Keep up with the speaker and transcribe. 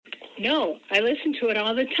No, I listen to it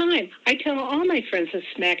all the time. I tell all my friends to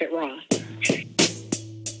smack it raw.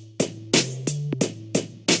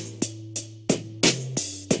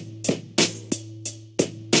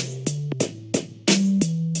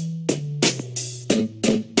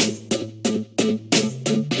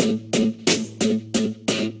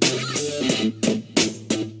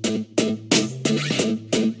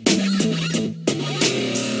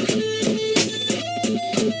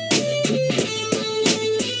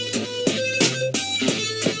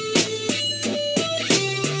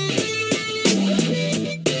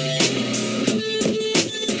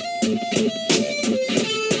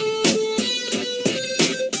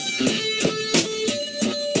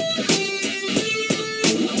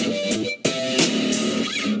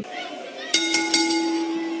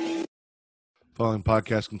 Following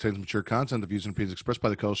podcast contains mature content. The views and opinions expressed by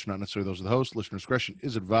the host are not necessarily those of the host. Listener discretion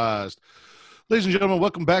is advised. Ladies and gentlemen,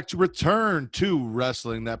 welcome back to Return to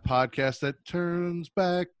Wrestling, that podcast that turns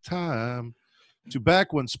back time to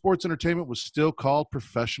back when sports entertainment was still called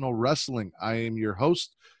professional wrestling. I am your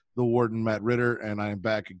host, the Warden, Matt Ritter, and I am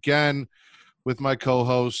back again with my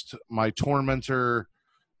co-host, my tormentor,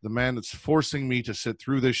 the man that's forcing me to sit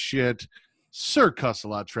through this shit, Sir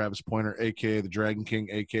Cussalott, Travis Pointer, a.k.a. the Dragon King,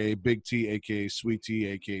 a.k.a. Big T, a.k.a. Sweet T,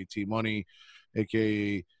 a.k.a. T-Money,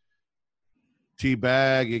 a.k.a.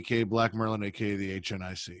 T-Bag, a.k.a. Black Merlin, a.k.a. the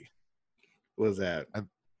HNIC. What was that? I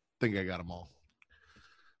think I got them all.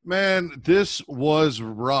 Man, this was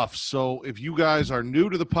rough. So if you guys are new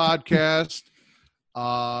to the podcast,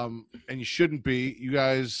 and you shouldn't be, you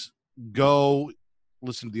guys go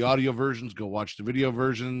listen to the audio versions, go watch the video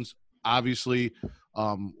versions. Obviously,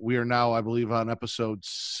 we are now, I believe, on episode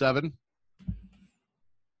 7.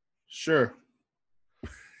 Sure.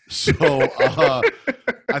 So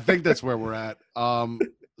I think that's where we're at.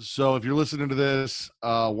 So if you're listening to this,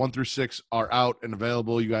 1 through 6 are out and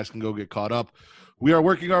available. You guys can go get caught up. We are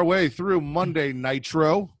working our way through Monday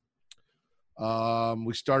Nitro.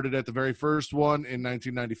 We started at the very first one in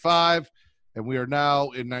 1995. And we are now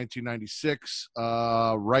in 1996,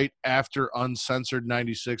 right after Uncensored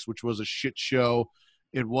 96, which was a shit show.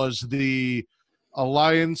 It was the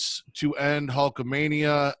alliance to end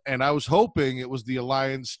Hulkamania, and I was hoping it was the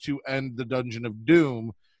alliance to end the Dungeon of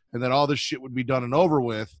Doom, and that all this shit would be done and over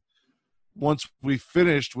with once we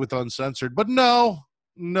finished with Uncensored. But no,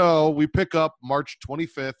 we pick up March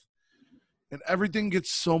 25th, and everything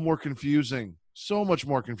gets so more confusing, so much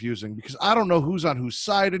more confusing, because I don't know who's on whose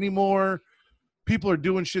side anymore. People are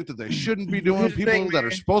doing shit that they shouldn't be doing. People that are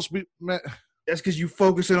supposed to be. That's because you're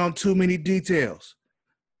focusing on too many details.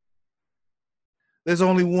 There's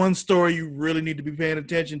only one story you really need to be paying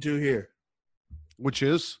attention to here. Which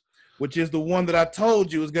is the one that I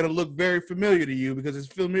told you is going to look very familiar to you because it's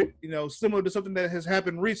similar to something that has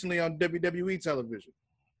happened recently on WWE television.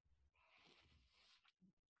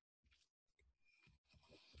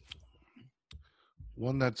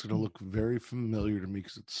 One that's going to look very familiar to me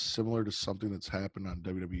because it's similar to something that's happened on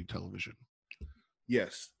WWE television.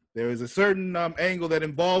 Yes. There is a certain angle that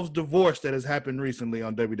involves divorce that has happened recently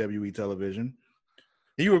on WWE television.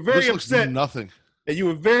 And you were very upset. Nothing. And you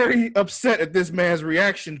were very upset at this man's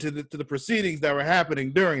reaction to the proceedings that were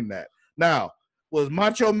happening during that. Now, was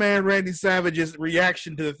Macho Man Randy Savage's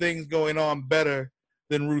reaction to the things going on better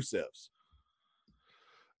than Rusev's?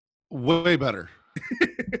 Way better.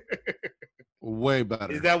 Way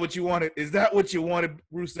better. Is that what you wanted? Is that what you wanted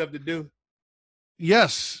Rusev to do?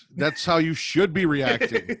 Yes, that's how you should be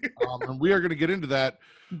reacting. And we are going to get into that.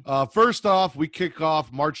 First off, we kick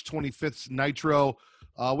off March 25th Nitro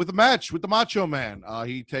with a match with the Macho Man.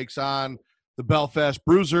 He takes on the Belfast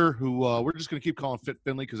Bruiser, who we're just going to keep calling Fit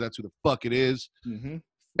Finley because that's who the fuck it is. Mm-hmm.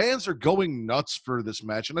 Fans are going nuts for this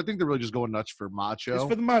match, and I think they're really just going nuts for Macho. It's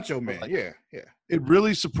for the Macho Man, yeah. It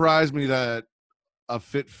really surprised me that a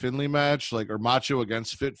Fit Finley match, or Macho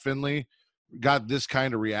against Fit Finley, got this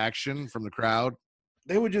kind of reaction from the crowd.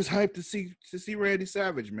 They were just hyped to see Randy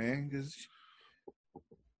Savage, man, because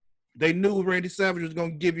they knew Randy Savage was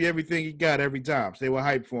going to give you everything he got every time. So they were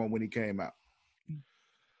hyped for him when he came out.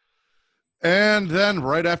 And then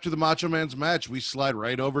right after the Macho Man's match, we slide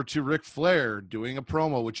right over to Ric Flair doing a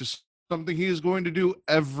promo, which is something he is going to do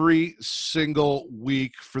every single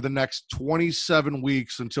week for the next 27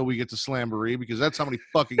 weeks until we get to Slamboree, because that's how many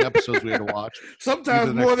fucking episodes we had to watch.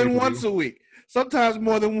 Sometimes more than once a week. Sometimes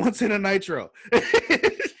more than once in a Nitro.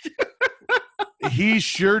 He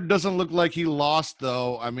sure doesn't look like he lost,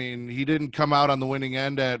 though. I mean, he didn't come out on the winning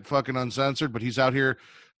end at fucking Uncensored, but he's out here.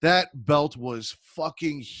 That belt was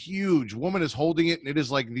fucking huge. Woman is holding it, and it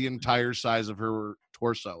is like the entire size of her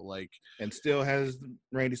torso. And still has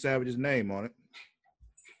Randy Savage's name on it.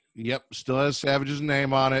 Yep, still has Savage's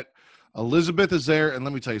name on it. Elizabeth is there, and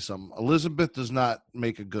let me tell you something. Elizabeth does not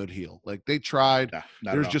make a good heel. Like, they tried. Nah,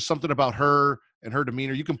 There's just something about her and her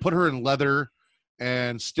demeanor. You can put her in leather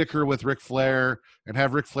and stick her with Ric Flair and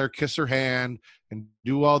have Ric Flair kiss her hand and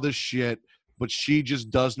do all this shit, but she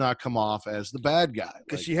just does not come off as the bad guy.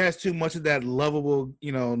 Because she has too much of that lovable,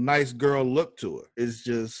 nice girl look to her. It's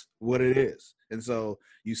just what it is. And so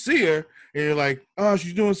you see her and you're like, oh,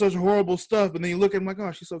 she's doing such horrible stuff. And then you look at him like,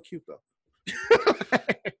 oh, she's so cute though.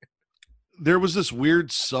 There was this weird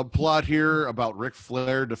subplot here about Ric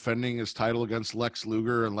Flair defending his title against Lex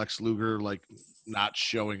Luger and Lex Luger like not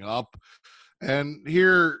showing up. And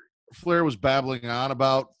here Flair was babbling on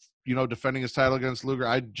about, defending his title against Luger.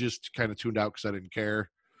 I just kind of tuned out because I didn't care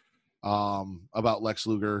about Lex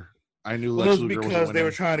Luger. I knew Lex Luger was because they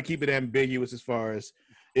were trying to keep it ambiguous as far as,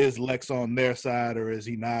 is Lex on their side or is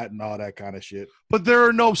he not, and all that kind of shit. But there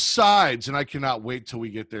are no sides, and I cannot wait till we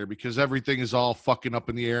get there because everything is all fucking up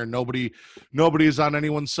in the air. Nobody is on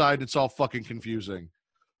anyone's side. It's all fucking confusing.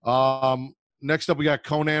 Next up, we got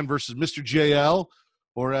Konnan versus Mr. JL,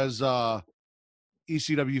 or as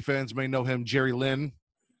ECW fans may know him, Jerry Lynn.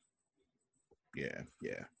 Yeah.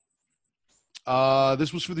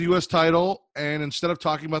 This was for the U.S. title, and instead of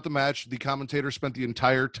talking about the match, the commentator spent the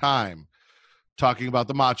entire time talking about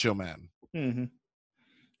the Macho Man. Mm-hmm.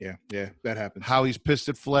 Yeah, that happens. How he's pissed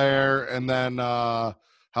at Flair, and then how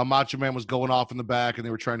Macho Man was going off in the back, and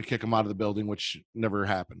they were trying to kick him out of the building, which never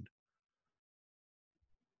happened.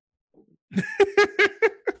 I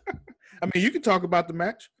mean, you can talk about the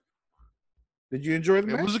match. Did you enjoy the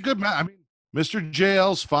match? It was a good match. I mean, Mr.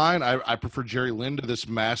 JL's fine. I prefer Jerry Lynn to this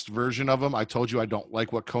masked version of him. I told you I don't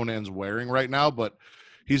like what Konnan's wearing right now, but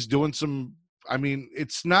he's doing some. I mean,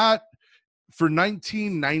 it's not for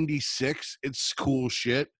 1996. It's cool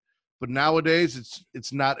shit, but nowadays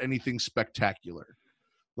it's not anything spectacular.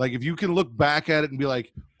 Like if you can look back at it and be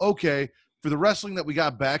like, okay, for the wrestling that we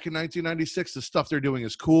got back in 1996, the stuff they're doing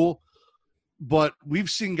is cool. But we've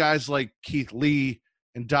seen guys like Keith Lee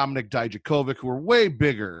and Dominic Dijakovic who are way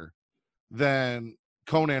bigger than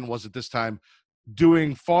Konnan was at this time,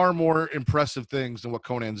 doing far more impressive things than what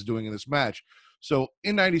Konnan's doing in this match. So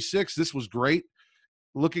in 96, this was great.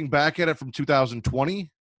 Looking back at it from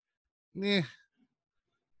 2020, it's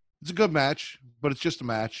a good match, but it's just a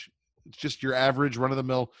match. It's just your average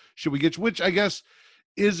run-of-the-mill should we get, which I guess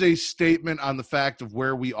is a statement on the fact of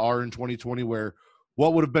where we are in 2020, where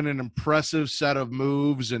what would have been an impressive set of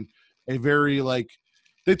moves and a very,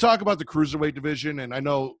 they talk about the cruiserweight division, and I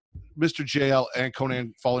know Mr. JL and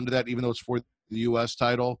Konnan fall into that, even though it's for the U.S.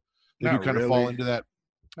 title. They do kind of fall into that.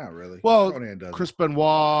 Not really. Well, Konnan doesn't. Chris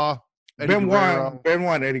Benoit, Benoit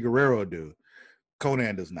and Eddie Guerrero do.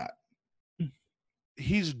 Konnan does not.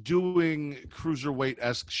 He's doing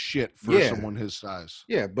cruiserweight-esque shit for someone his size.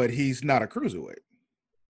 Yeah, but he's not a cruiserweight.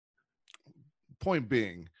 Point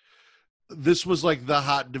being, this was like the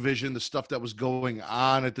hot division. The stuff that was going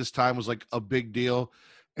on at this time was like a big deal.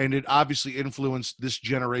 And it obviously influenced this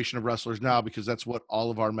generation of wrestlers now because that's what all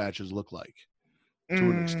of our matches look like to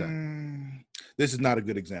an extent. This is not a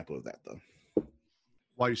good example of that, though.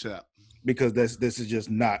 Why do you say that? Because this is just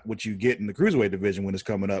not what you get in the cruiserweight division when it's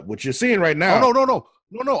coming up. What you're seeing right now. Oh,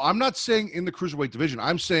 no. I'm not saying in the cruiserweight division.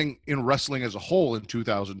 I'm saying in wrestling as a whole in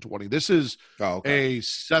 2020. This is a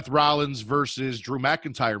Seth Rollins versus Drew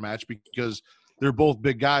McIntyre match because they're both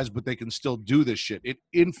big guys, but they can still do this shit. It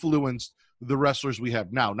influenced the wrestlers we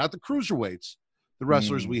have now, not the cruiserweights, the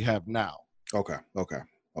wrestlers we have now. Okay.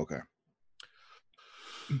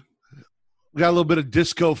 We got a little bit of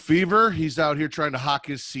Disco Fever. He's out here trying to hawk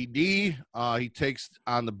his CD. He takes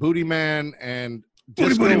on the Booty Man, and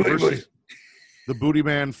Booty. The Booty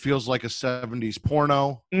Man feels like a 70s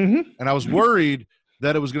porno. Mm-hmm. And I was worried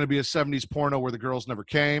that it was going to be a 70s porno where the girls never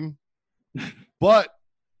came. But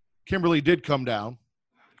Kimberly did come down.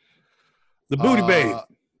 The Booty Babe.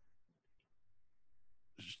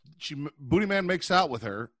 Booty Man makes out with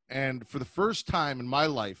her, and for the first time in my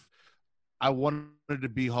life, I wanted to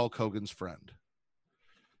be Hulk Hogan's friend.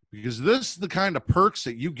 Because this is the kind of perks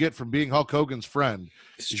that you get from being Hulk Hogan's friend.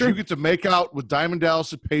 You get to make out with Diamond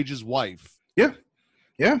Dallas Page's wife.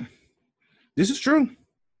 Yeah. This is true.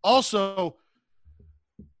 Also,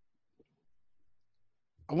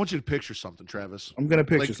 I want you to picture something, Travis. I'm going to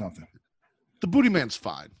picture something. The Booty Man's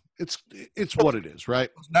fine. It's what it is,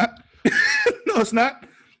 right? It's not. No, it's not.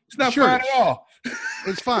 It's not fine at all.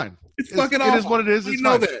 It's fine. It's fucking awful. It is what it is. It's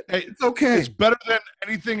know fine. that. Hey, it's okay. It's better than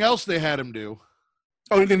anything else they had him do.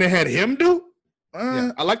 Oh, anything they had him do?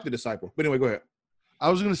 I like The Disciple. But anyway, go ahead. I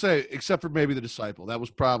was going to say, except for maybe The Disciple. That was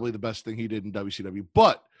probably the best thing he did in WCW.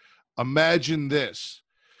 But imagine this.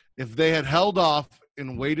 If they had held off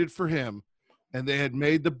and waited for him and they had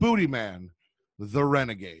made the Booty Man the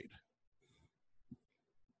Renegade,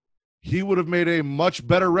 he would have made a much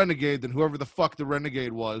better Renegade than whoever the fuck the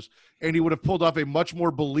Renegade was, and he would have pulled off a much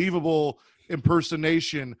more believable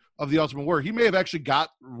impersonation of the Ultimate Warrior. He may have actually got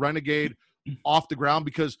Renegade off the ground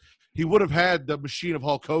because he would have had the machine of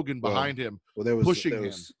Hulk Hogan behind him, pushing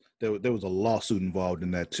him. There was a lawsuit involved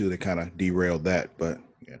in that too that kind of derailed that, but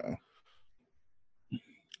you know.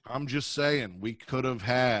 I'm just saying, we could have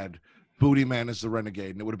had Booty Man as the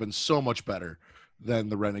Renegade, and it would have been so much better than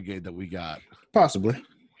the Renegade that we got. Possibly.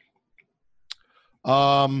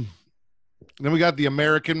 Then we got the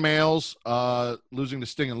American males losing to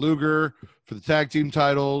Sting and Luger for the tag team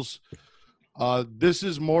titles. This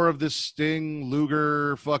is more of this Sting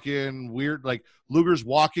Luger fucking weird, like Luger's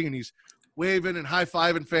walking and he's waving and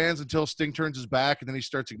high-fiving fans until Sting turns his back, and then he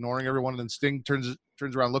starts ignoring everyone, and then Sting turns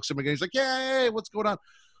around, looks at him again. He's like, "Yay, what's going on?"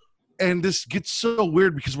 And this gets so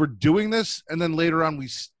weird because we're doing this, and then later on we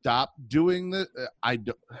stop doing this. I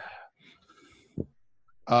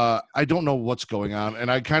don't know what's going on, and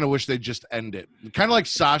I kind of wish they'd just end it. Kind of like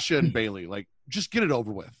Sasha and Bayley. Like, just get it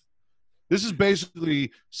over with. This is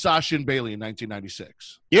basically Sasha and Bayley in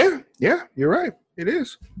 1996. Yeah, you're right. It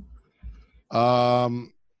is.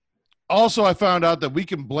 Also, I found out that we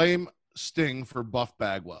can blame Sting for Buff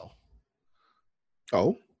Bagwell.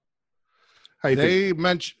 Oh. They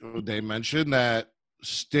mentioned that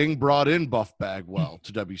Sting brought in Buff Bagwell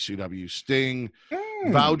to WCW. Sting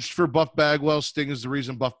vouched for Buff Bagwell. Sting is the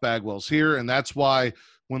reason Buff Bagwell's here, and that's why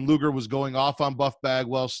when Luger was going off on Buff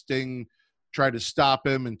Bagwell, Sting tried to stop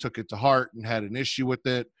him and took it to heart and had an issue with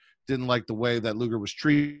it. Didn't like the way that Luger was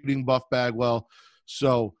treating Buff Bagwell.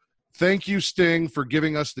 So thank you, Sting, for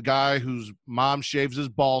giving us the guy whose mom shaves his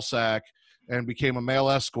ball sack and became a male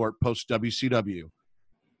escort post-WCW.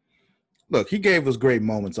 Look, he gave us great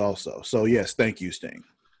moments also. So, yes, thank you, Sting.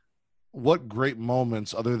 What great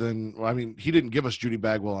moments other than, I mean, he didn't give us Judy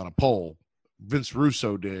Bagwell on a pole. Vince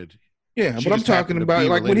Russo did. Yeah, but I'm talking about,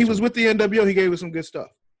 like, when he was with the NWO, he gave us some good stuff.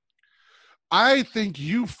 I think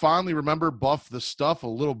you fondly remember Buff the Stuff a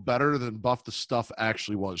little better than Buff the Stuff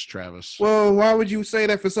actually was, Travis. Well, why would you say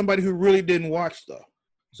that for somebody who really didn't watch, though?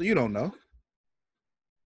 So you don't know.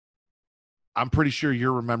 I'm pretty sure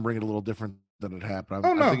you're remembering it a little different than it happened.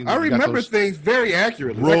 I remember things very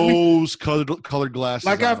accurately. Rose-colored glasses.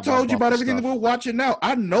 Like I've told you about everything that we're watching now.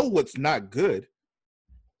 I know what's not good.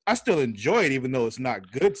 I still enjoy it, even though it's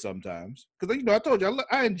not good sometimes. Because, you know, I told you,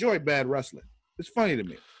 I enjoy bad wrestling. It's funny to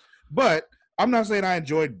me. But I'm not saying I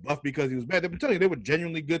enjoyed Buff because he was bad. I'm telling you, there were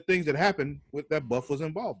genuinely good things that happened with that Buff was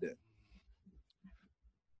involved in.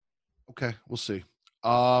 Okay, we'll see.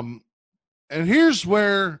 And here's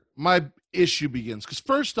where my issue begins. Because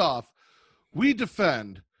first off, we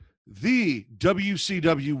defend the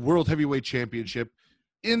WCW World Heavyweight Championship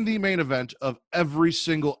in the main event of every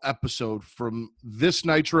single episode from this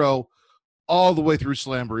Nitro all the way through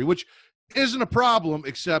Slamboree, which isn't a problem,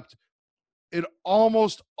 except it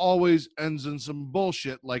almost always ends in some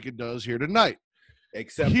bullshit like it does here tonight.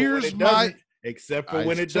 Except for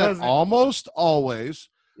when it doesn't. Almost always.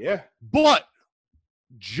 Yeah. But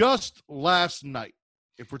just last night,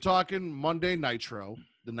 if we're talking Monday Nitro,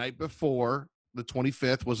 the night before, the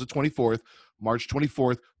 25th was the 24th, March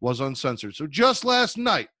 24th was uncensored. So just last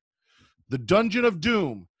night, the Dungeon of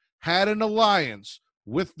Doom had an alliance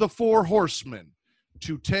with the Four Horsemen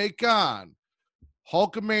to take on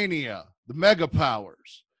Hulkamania, the Mega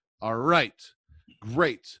Powers. All right.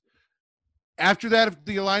 Great. After that, if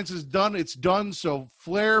the alliance is done, it's done. So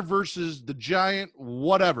Flair versus the Giant,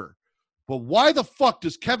 whatever. But why the fuck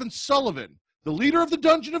does Kevin Sullivan, the leader of the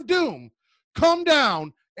Dungeon of Doom, come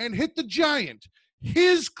down and hit the Giant,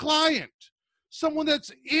 his client, someone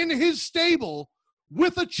that's in his stable,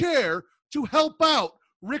 with a chair to help out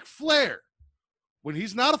Ric Flair when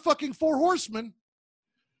he's not a fucking Four Horseman?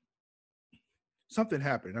 Something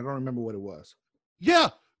happened. I don't remember what it was. Yeah,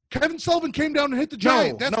 Kevin Sullivan came down and hit the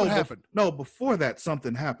Giant. That's what happened. Before that,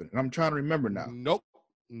 something happened. And I'm trying to remember now. Nope,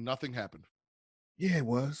 nothing happened. Yeah, it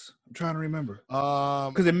was. I'm trying to remember.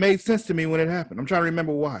 Because it made sense to me when it happened. I'm trying to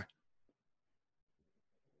remember why.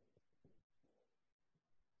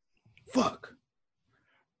 Fuck.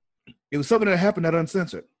 It was something that happened that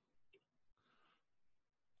uncensored.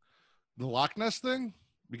 The Loch Ness thing?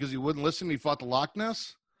 Because he wouldn't listen, he fought the Loch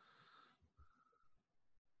Ness?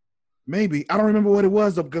 Maybe. I don't remember what it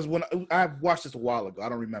was, though, because when I've watched this a while ago. I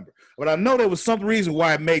don't remember. But I know there was some reason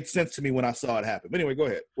why it made sense to me when I saw it happen. But anyway, go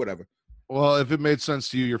ahead. Whatever. Well, if it made sense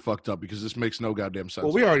to you, you're fucked up because this makes no goddamn sense.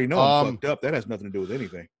 Well, we already know I'm fucked up. That has nothing to do with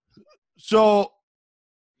anything. So,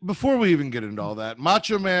 before we even get into all that,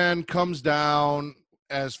 Macho Man comes down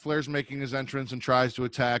as Flair's making his entrance and tries to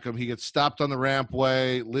attack him. He gets stopped on the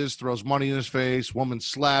rampway. Liz throws money in his face. Woman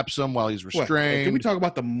slaps him while he's restrained. Hey, can we talk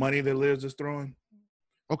about the money that Liz is throwing?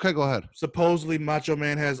 Okay, go ahead. Supposedly, Macho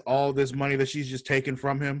Man has all this money that she's just taking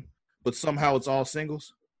from him, but somehow it's all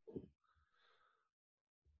singles.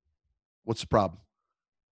 What's the problem?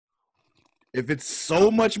 If it's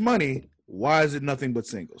so much money, why is it nothing but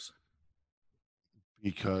singles?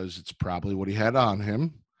 Because it's probably what he had on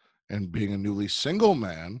him. And being a newly single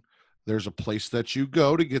man, there's a place that you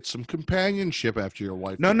go to get some companionship after your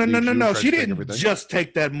wife. No. She didn't just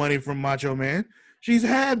take that money from Macho Man. She's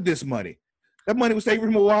had this money. That money was taken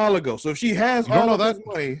from him a while ago. So if she has all of this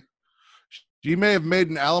money. She may have made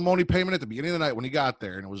an alimony payment at the beginning of the night when he got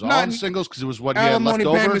there, and it was all in singles because it was what he had left over.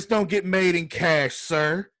 Alimony payments don't get made in cash,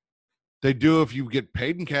 sir. They do if you get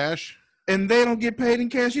paid in cash. And they don't get paid in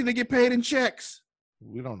cash either. They get paid in checks.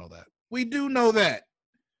 We don't know that. We do know that.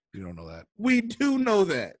 You don't know that. We do know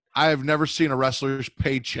that. I have never seen a wrestler's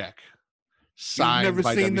paycheck signed You've never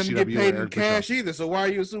by seen WCW them get paid in Eric cash Bischoff. either. So why are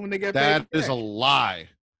you assuming they get paid in That cash? is a lie.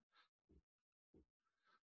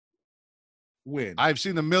 When? I've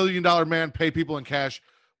seen the $1 Million Man pay people in cash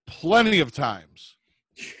plenty of times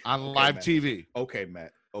on live Matt. TV. Okay,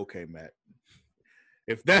 Matt.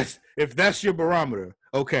 If that's your barometer,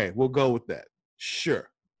 okay, we'll go with that. Sure.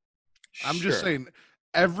 I'm just saying,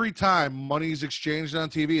 every time money's exchanged on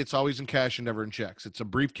TV, it's always in cash and never in checks. It's a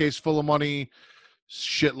briefcase full of money,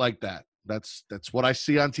 shit like that. That's what I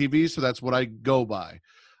see on TV, so that's what I go by.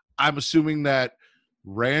 I'm assuming that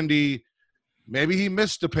Randy, maybe he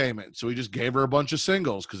missed a payment, so he just gave her a bunch of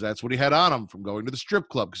singles because that's what he had on him from going to the strip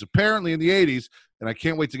club. Because apparently in the 80s, and I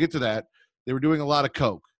can't wait to get to that, they were doing a lot of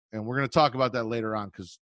coke. And we're going to talk about that later on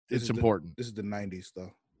because it's important. This is the 90s,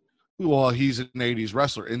 though. Well, he's an 80s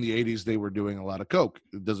wrestler. In the 80s, they were doing a lot of coke.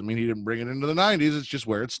 It doesn't mean he didn't bring it into the 90s. It's just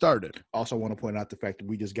where it started. Also, I want to point out the fact that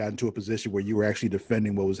we just got into a position where you were actually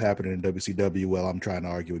defending what was happening in WCW while I'm trying to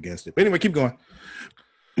argue against it. But anyway, keep going.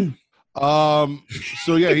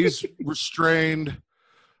 So, yeah, he's restrained.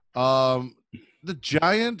 The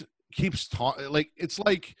Giant keeps it's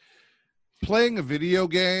like playing a video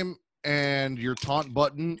game and your taunt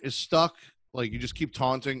button is stuck. Like, you just keep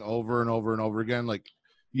taunting over and over and over again. Like,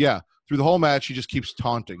 yeah, through the whole match, he just keeps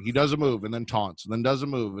taunting. He does a move and then taunts, and then does a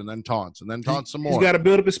move and then taunts, and then taunts some more. He's got to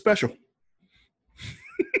build up his special.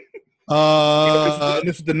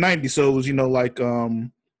 This is the 90s, so it was, like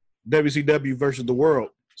WCW versus the world.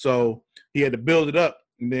 So he had to build it up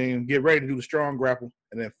and then get ready to do the strong grapple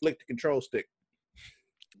and then flick the control stick.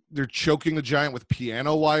 They're choking the Giant with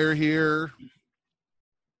piano wire here.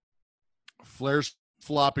 Flair's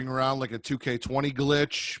flopping around like a 2K20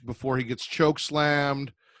 glitch before he gets choke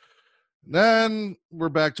slammed. Then we're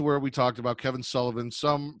back to where we talked about Kevin Sullivan,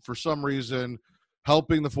 for some reason,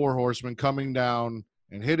 helping the Four Horsemen, coming down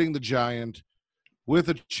and hitting the Giant with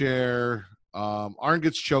a chair. Arn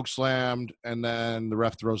gets choke slammed, and then the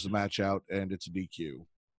ref throws the match out, and it's a DQ.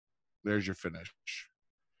 There's your finish.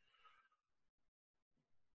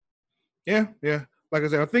 Yeah. Like I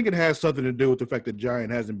said, I think it has something to do with the fact that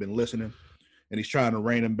Giant hasn't been listening, and he's trying to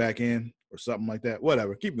rein him back in or something like that.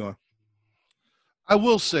 Whatever. Keep going. I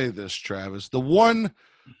will say this, Travis. The one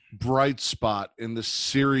bright spot in the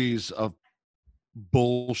series of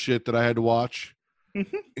bullshit that I had to watch,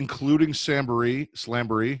 including Slamboree,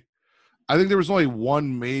 I think there was only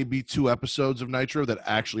one, maybe two episodes of Nitro that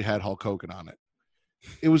actually had Hulk Hogan on it.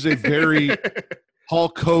 It was a very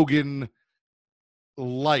Hulk Hogan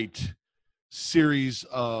light series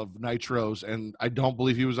of Nitros, and I don't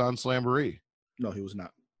believe he was on Slamboree. No, he was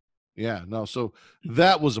not. Yeah, no. So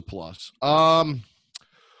that was a plus.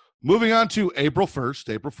 Moving on to April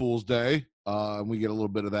 1st, April Fool's Day. We get a little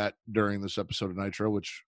bit of that during this episode of Nitro,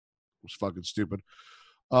 which was fucking stupid.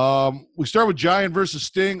 We start with Giant versus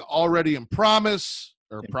Sting, already in progress.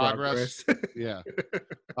 Yeah.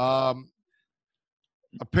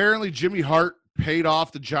 Apparently, Jimmy Hart paid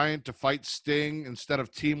off the Giant to fight Sting instead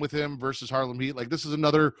of team with him versus Harlem Heat. Like, this is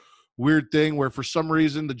another weird thing where for some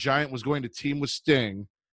reason the Giant was going to team with Sting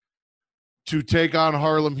to take on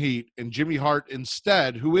Harlem Heat, and Jimmy Hart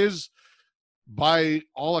instead, who is, by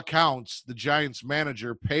all accounts, the Giant's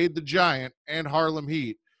manager, paid the Giant and Harlem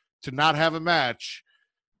Heat to not have a match,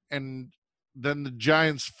 and then the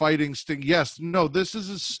Giants fighting Sting. Yes, no, this is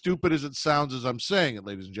as stupid as it sounds as I'm saying it,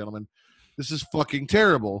 ladies and gentlemen. This is fucking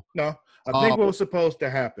terrible. No, I think what was supposed to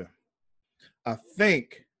happen, I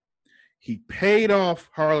think he paid off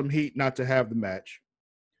Harlem Heat not to have the match.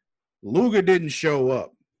 Luger didn't show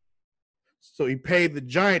up. So he paid the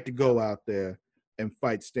Giant to go out there and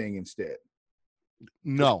fight Sting instead.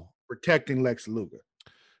 No. Protecting Lex Luger.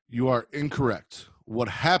 You are incorrect. What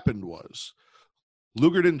happened was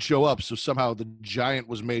Luger didn't show up, so somehow the Giant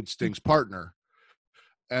was made Sting's partner.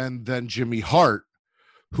 And then Jimmy Hart,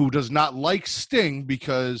 who does not like Sting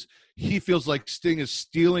because he feels like Sting is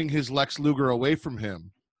stealing his Lex Luger away from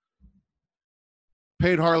him,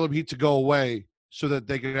 paid Harlem Heat to go away so that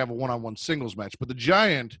they could have a one-on-one singles match. But the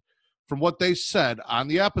Giant, from what they said on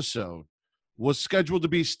the episode, was scheduled to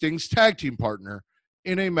be Sting's tag team partner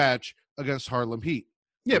in a match against Harlem Heat.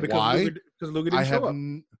 Yeah, because Luger didn't show up.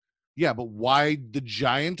 Yeah, but why the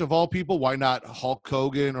Giant of all people? Why not Hulk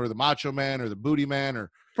Hogan or the Macho Man or the Booty Man or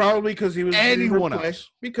probably because he was anyone else?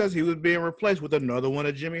 Because he was being replaced with another one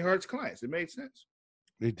of Jimmy Hart's clients. It made sense.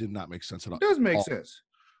 It did not make sense at all. It does make sense.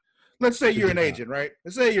 Let's say you're an agent, right?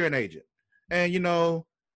 Let's say you're an agent, and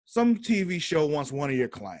some TV show wants one of your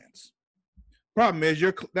clients. Problem is,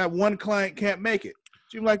 that one client can't make it.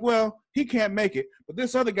 So you're like, well, he can't make it, but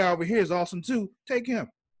this other guy over here is awesome too. Take him.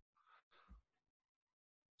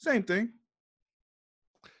 Same thing.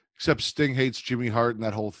 Except Sting hates Jimmy Hart and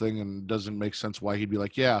that whole thing, and doesn't make sense why he'd be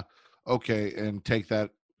like, yeah, okay, and take that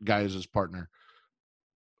guy as his partner.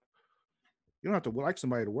 You don't have to like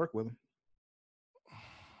somebody to work with him.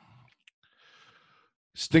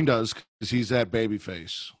 Sting does, because he's that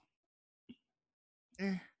babyface.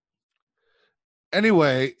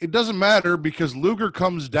 Anyway, it doesn't matter because Luger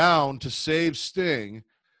comes down to save Sting,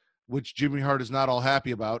 which Jimmy Hart is not all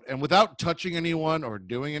happy about. And without touching anyone or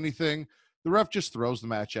doing anything, the ref just throws the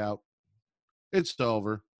match out. It's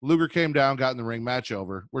over. Luger came down, got in the ring, match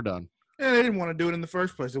over. We're done. Yeah, they didn't want to do it in the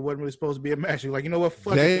first place. It wasn't really supposed to be a match. They're like, you know what?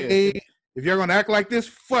 Fuck it. If you're going to act like this,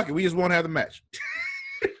 fuck it. We just won't have the match.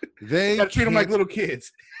 They got to treat them like little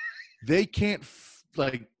kids. They can't,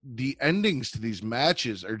 the endings to these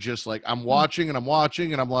matches are just like, I'm watching and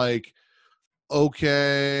I'm like,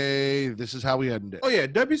 okay, this is how we end it. Oh, yeah.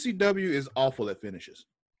 WCW is awful at finishes.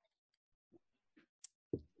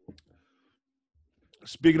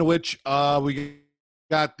 Speaking of which, we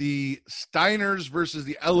got the Steiners versus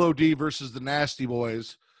the LOD versus the Nasty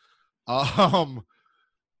Boys.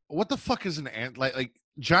 What the fuck is an like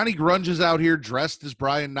Johnny Grunge is out here dressed as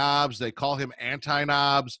Brian Knobbs. They call him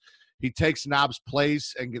Anti-Knobbs. He takes Knobbs'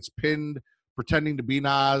 place and gets pinned pretending to be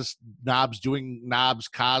Knobbs doing Knobbs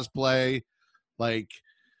cosplay, like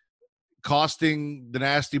costing the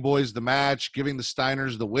Nasty Boys the match, giving the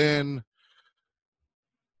Steiners the win.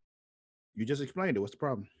 You just explained it. What's the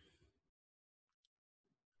problem?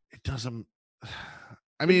 It doesn't.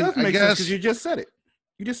 I mean, it does make I guess sense because you just said it.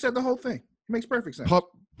 You just said the whole thing. It makes perfect sense.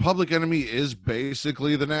 Public Enemy is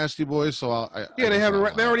basically the Nasty Boys, so they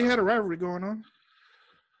already had a rivalry going on.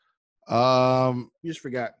 You just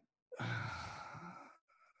forgot.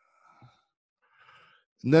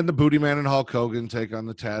 And then the Booty Man and Hulk Hogan take on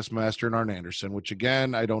the Taskmaster and Arn Anderson, which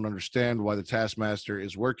again, I don't understand why the Taskmaster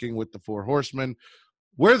is working with the Four Horsemen.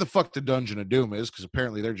 Where the fuck the Dungeon of Doom is, because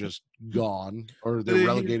apparently they're just gone, or they're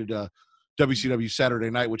relegated to WCW Saturday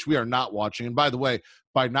Night, which we are not watching. And by the way,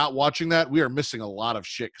 by not watching that, we are missing a lot of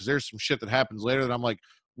shit, because there's some shit that happens later that I'm like,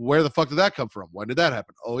 where the fuck did that come from? When did that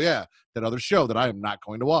happen? Oh, yeah, that other show that I am not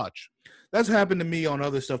going to watch. That's happened to me on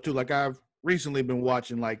other stuff, too. Like, I've recently been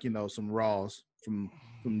watching, some Raws from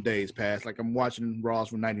days past. Like, I'm watching Raws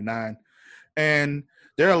from 99. And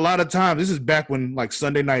there are a lot of times, this is back when,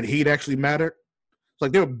 Sunday Night Heat actually mattered.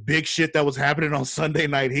 Like, there were big shit that was happening on Sunday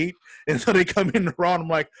Night Heat. And so they come in the Raw, and I'm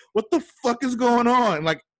like, what the fuck is going on?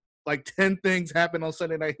 Like 10 things happened on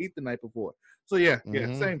Sunday Night Heat the night before. So, yeah,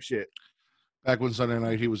 same shit. Back when Sunday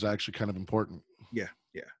Night Heat was actually kind of important. Yeah.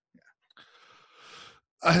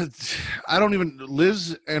 I don't even,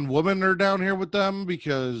 Liz and Woman are down here with them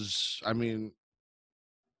because, I mean,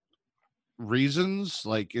 reasons.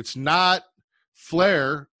 Like, it's not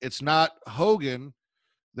Flair. It's not Hogan.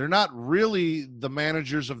 They're not really the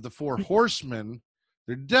managers of the Four Horsemen.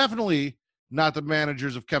 They're definitely not the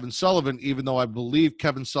managers of Kevin Sullivan, even though I believe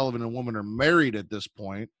Kevin Sullivan and Woman are married at this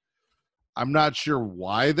point. I'm not sure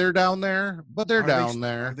why they're down there, but they're down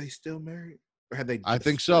there. Are they still married? Or had they? I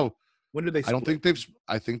think so. When did they split?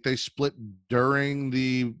 I think they split during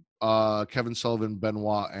the Kevin Sullivan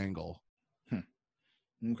Benoit angle.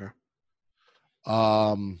 Okay.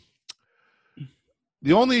 The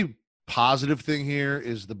only positive thing here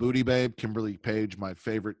is the Booty Babe, Kimberly Page, my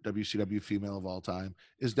favorite WCW female of all time,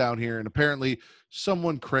 is down here, and apparently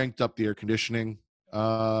someone cranked up the air conditioning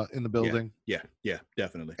in the building. Yeah,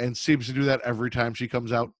 definitely. And seems to do that every time she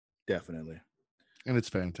comes out. Definitely. And it's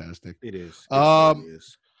fantastic. It is. It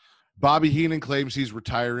is. Bobby Heenan claims he's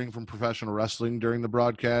retiring from professional wrestling during the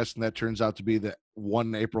broadcast, and that turns out to be the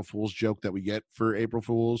one April Fool's joke that we get for April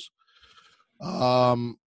Fools.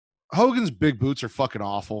 Hogan's big boots are fucking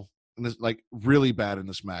awful. And this, really bad in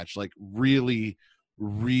this match. Like, really,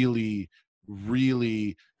 really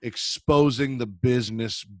really exposing the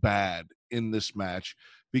business bad in this match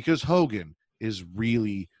because Hogan is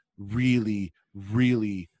really, really,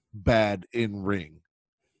 really bad in ring.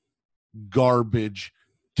 Garbage,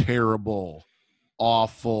 terrible,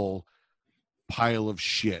 awful pile of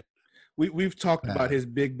shit. We've talked Bad. about his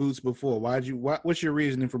big boots before. What's your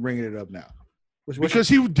reasoning for bringing it up now? Because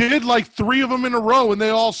he did like 3 of them in a row, and they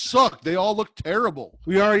all sucked. They all look terrible.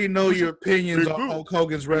 We already know your opinions on Hulk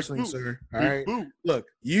Hogan's wrestling, sir. All right. Look,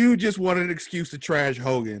 you just wanted an excuse to trash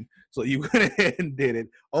Hogan, so you went ahead and did it.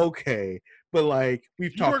 Okay, but like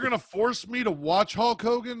we've talked. You are going to force me to watch Hulk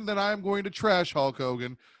Hogan, then I'm going to trash Hulk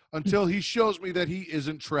Hogan until he shows me that he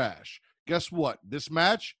isn't trash. Guess what? This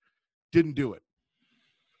match didn't do it.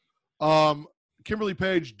 Kimberly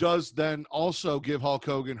Page does then also give Hulk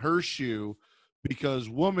Hogan her shoe because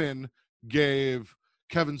Woman gave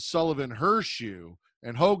Kevin Sullivan her shoe,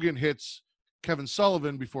 and Hogan hits Kevin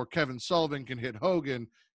Sullivan before Kevin Sullivan can hit Hogan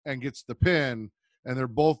and gets the pin, and they're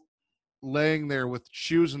both laying there with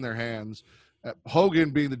shoes in their hands. Hogan,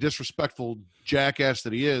 being the disrespectful jackass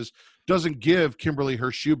that he is, doesn't give Kimberly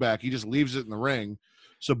her shoe back. He just leaves it in the ring.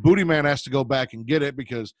 So Booty Man has to go back and get it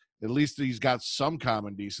because at least he's got some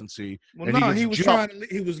common decency. Well, no, he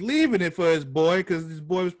was leaving it for his boy because his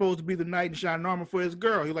boy was supposed to be the knight in shining armor for his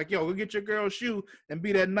girl. He's like, yo, go get your girl's shoe and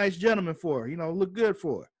be that nice gentleman for her. You know, look good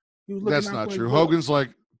for her. He was That's not true. Hogan's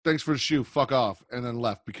like, thanks for the shoe, fuck off, and then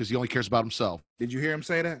left because he only cares about himself. Did you hear him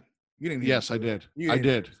say that? You didn't hear Yes, I did. I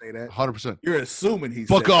did. Say that. 100%. You're assuming he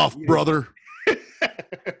fuck said off, that. Brother.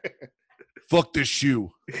 Fuck this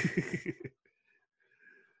shoe.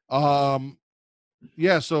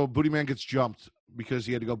 Yeah, so Booty Man gets jumped because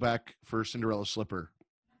he had to go back for Cinderella's slipper.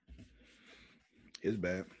 It's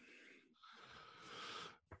bad.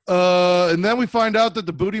 And then we find out that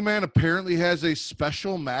the Booty Man apparently has a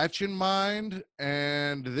special match in mind,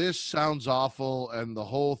 and this sounds awful, and the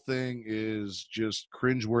whole thing is just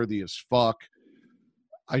cringeworthy as fuck.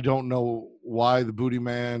 I don't know why the Booty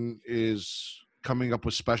Man is coming up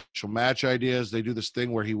with special match ideas. They do this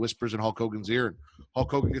thing where he whispers in Hulk Hogan's ear, and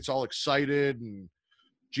Hulk Hogan gets all excited, and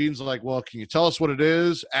Gene's like, well, can you tell us what it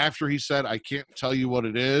is? After he said, I can't tell you what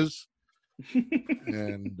it is.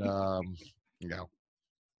 And, yeah.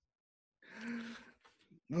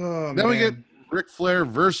 Oh, then we get Ric Flair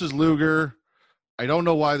versus Luger. I don't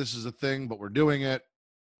know why this is a thing, but we're doing it.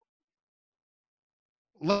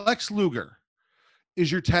 Lex Luger is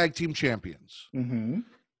your tag team champions. Mm-hmm.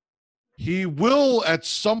 He will, at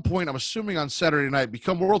some point, I'm assuming on Saturday night,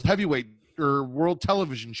 become world heavyweight or world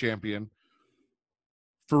television champion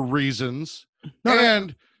for reasons. No,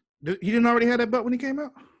 and he didn't already have that belt when he came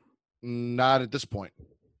out? Not at this point.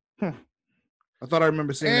 I thought I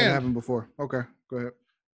remember seeing that happen before. Okay, go ahead.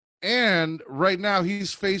 And right now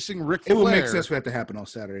he's facing Ric Flair. It would make sense for that to happen on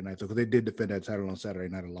Saturday night, though, because they did defend that title on Saturday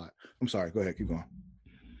night a lot. I'm sorry. Go ahead. Keep going.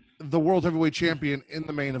 The world heavyweight champion in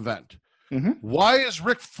the main event. Mm-hmm. Why is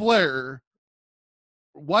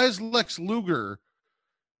Lex Luger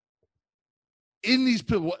in these?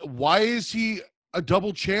 Why is he a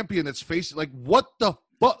double champion that's facing, like, what the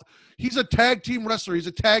fuck? He's a tag team wrestler. He's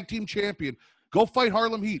a tag team champion. Go fight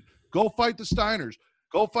Harlem Heat. Go fight the Steiners.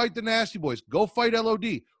 Go fight the Nasty Boys. Go fight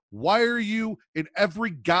LOD. Why are you in every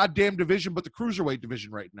goddamn division but the cruiserweight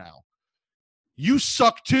division right now? You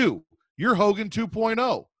suck too. You're Hogan 2.0.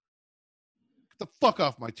 Get the fuck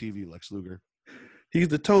off my TV, Lex Luger. He's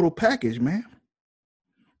the total package, man.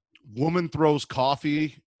 Woman throws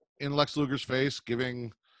coffee in Lex Luger's face,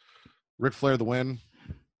 giving Ric Flair the win.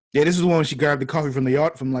 Yeah, this is the one when she grabbed the coffee from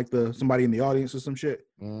somebody in the audience or some shit.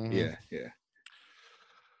 Mm-hmm. Yeah.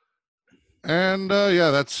 And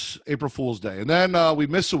that's April Fool's Day. And then we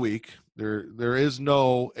miss a week. There is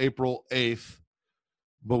no April 8th,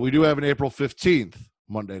 but we do have an April 15th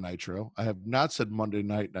Monday Nitro. I have not said Monday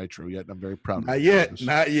Night Nitro yet, and I'm very proud of it.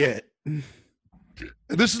 Not yet. And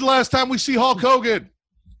this is the last time we see Hulk Hogan.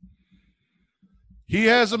 He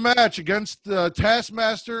has a match against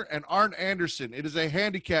Taskmaster and Arn Anderson. It is a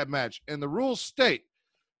handicap match, and the rules state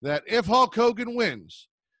that if Hulk Hogan wins,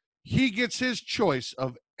 he gets his choice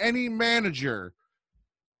of any manager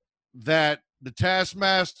that the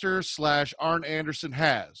Taskmaster / Arn Anderson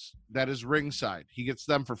has that is ringside. He gets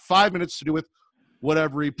them for 5 minutes to do with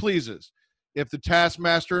whatever he pleases. If the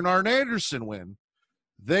Taskmaster and Arn Anderson win,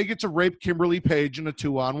 they get to rape Kimberly Page in a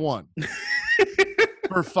 2-on-1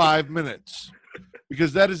 for 5 minutes.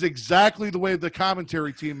 Because that is exactly the way the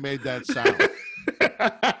commentary team made that sound.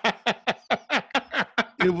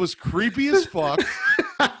 It was creepy as fuck.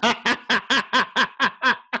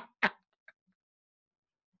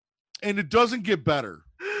 And it doesn't get better.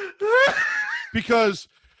 Because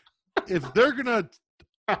if they're going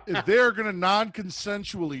to if they're going to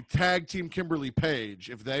non-consensually tag team Kimberly Page,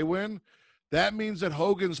 if they win, that means that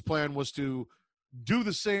Hogan's plan was to do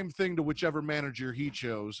the same thing to whichever manager he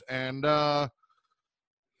chose. And, I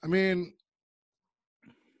mean,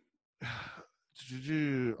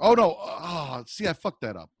 oh, no. Oh, see, I fucked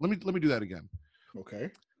that up. Let me do that again. Okay.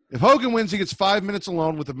 If Hogan wins, he gets 5 minutes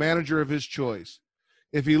alone with the manager of his choice.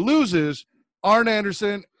 If he loses, Arn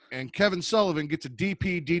Anderson and Kevin Sullivan get to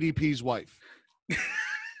DP DDP's wife. I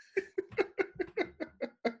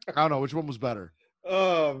don't know which one was better.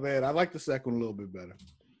 Oh man, I like the second one a little bit better.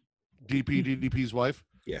 DP DDP's wife.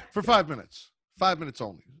 Yeah. For 5 minutes. 5 minutes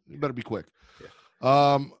only. You better be quick.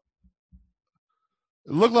 Yeah.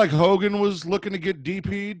 It looked like Hogan was looking to get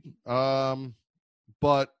DP'd,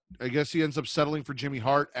 but I guess he ends up settling for Jimmy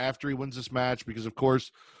Hart after he wins this match because, of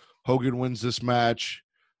course, Hogan wins this match.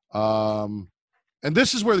 And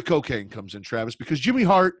this is where the cocaine comes in, Travis, because Jimmy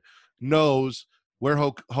Hart knows where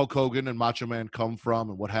Hulk Hogan and Macho Man come from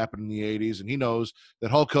and what happened in the 80s, and he knows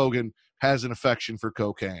that Hulk Hogan has an affection for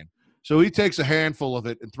cocaine. So he takes a handful of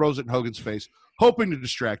it and throws it in Hogan's face, hoping to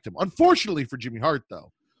distract him. Unfortunately for Jimmy Hart,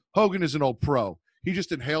 though, Hogan is an old pro. He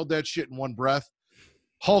just inhaled that shit in one breath,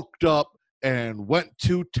 hulked up, and went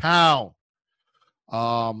to town.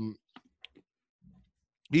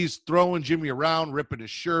 He's throwing Jimmy around, ripping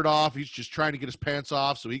his shirt off. He's just trying to get his pants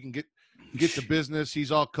off so he can get to business.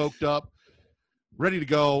 He's all coked up, ready to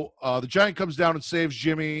go. The Giant comes down and saves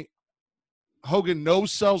Jimmy. Hogan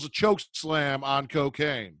no-sells a choke slam on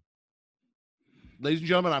cocaine. Ladies and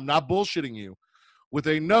gentlemen, I'm not bullshitting you. With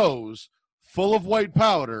a nose full of white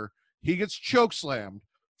powder, he gets choke slammed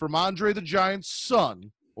from Andre the Giant's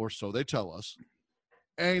son, or so they tell us,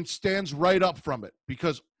 and stands right up from it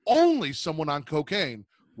because only someone on cocaine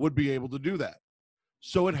would be able to do that.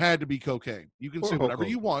 So it had to be cocaine. You can say whatever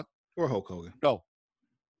you want. Or Hulk Hogan. No.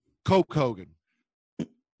 Coke Hogan.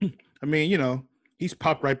 I mean, you know, he's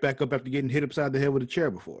popped right back up after getting hit upside the head with a chair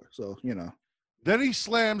before. So, you know. Then he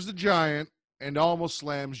slams the Giant and almost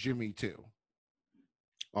slams Jimmy too.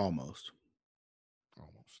 Almost.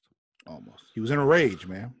 He was in a rage,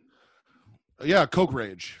 man. Yeah, Coke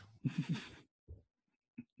rage.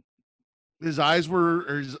 His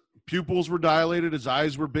pupils were dilated. His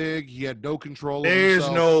eyes were big. He had no control over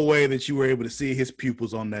himself. There's no way that you were able to see his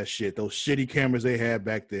pupils on that shit. Those shitty cameras they had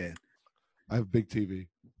back then. I have a big TV.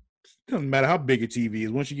 Doesn't matter how big a TV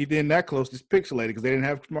is. Once you get in that close, it's pixelated because they didn't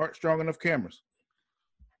have strong enough cameras.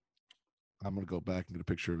 I'm going to go back and get a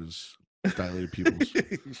picture of his dilated pupils.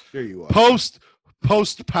 Sure you are.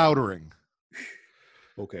 Post powdering.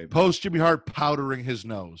 Okay. Post Jimmy Hart powdering his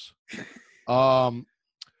nose.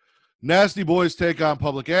 Nasty Boys take on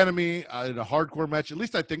Public Enemy in a hardcore match. At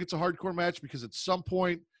least I think it's a hardcore match because at some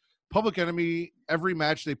point, Public Enemy, every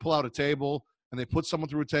match they pull out a table and they put someone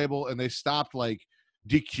through a table and they stopped like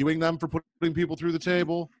DQing them for putting people through the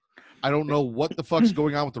table. I don't know what the fuck's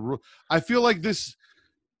going on with the rule. I feel like this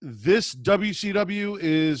WCW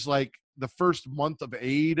is like the first month of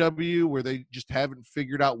AEW where they just haven't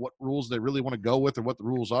figured out what rules they really want to go with or what the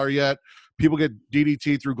rules are yet. People get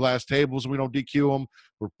DDT through glass tables and we don't DQ them.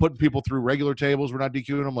 We're putting people through regular tables. We're not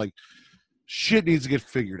DQing them. Like, shit needs to get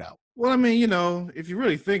figured out. Well, I mean, you know, if you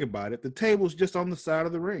really think about it, the table's just on the side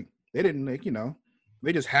of the ring. They didn't, like, you know,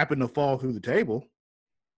 they just happened to fall through the table.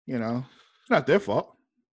 You know, it's not their fault.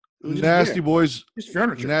 Nasty Boys. It's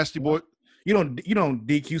furniture. Nasty Boy. You don't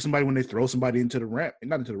DQ somebody when they throw somebody into the ramp,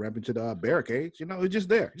 not into the ramp, into the barricades. You know, it's just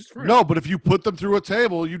there. It's no, but if you put them through a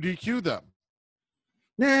table, you DQ them.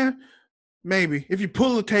 Yeah, maybe. If you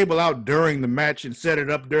pull the table out during the match and set it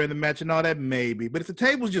up during the match and all that, maybe. But if the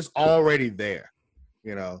table's just already there,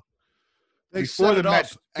 you know, they set it up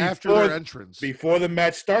after their entrance. Before the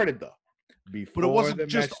match started, though. But it wasn't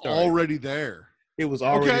just already there. It was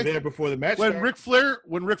already there before the match started.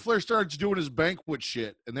 When Ric Flair starts doing his banquet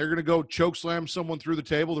shit and they're going to go choke slam someone through the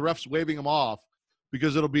table, the ref's waving him off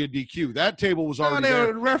because it'll be a DQ. That table was already there.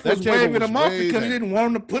 The ref was waving him off because he didn't want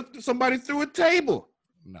him to put somebody through a table.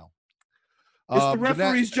 No. It's the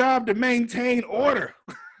referee's job to maintain order.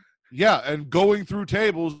 Yeah, and going through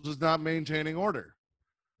tables is not maintaining order.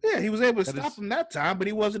 Yeah, he was able to stop him that time, but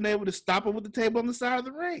he wasn't able to stop him with the table on the side of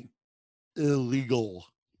the ring. Illegal.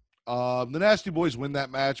 The Nasty Boys win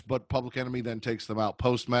that match, but Public Enemy then takes them out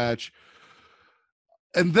post-match.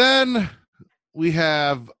 And then we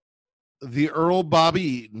have the Earl Bobby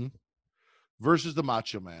Eaton versus the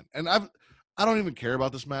Macho Man. And I don't even care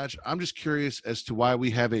about this match. I'm just curious as to why we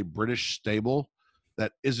have a British stable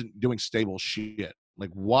that isn't doing stable shit.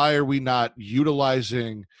 Like, why are we not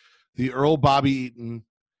utilizing the Earl Bobby Eaton,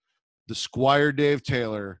 the Squire Dave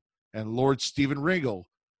Taylor, and Lord Steven Regal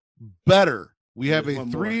better? We have a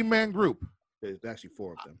three-man group. There's actually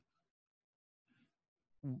 4 of them.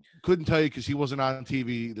 Couldn't tell you because he wasn't on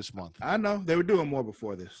TV this month. I know. They were doing more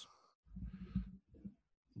before this.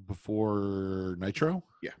 Before Nitro?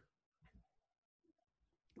 Yeah.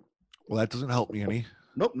 Well, that doesn't help me any.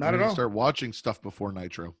 Nope, not at all. Start watching stuff before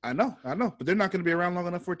Nitro. I know. But they're not going to be around long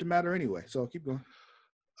enough for it to matter anyway. So keep going.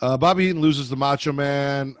 Bobby Eaton loses the Macho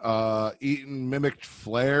Man. Eaton mimicked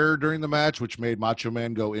Flair during the match, which made Macho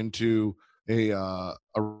Man go into a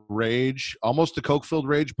rage, almost a coke-filled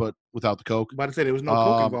rage, but without the coke. I'm about to say there was no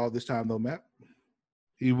coke involved this time, though, Matt.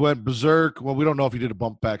 He went berserk. Well, we don't know if he did a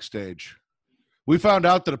bump backstage. We found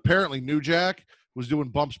out that apparently New Jack was doing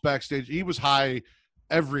bumps backstage. He was high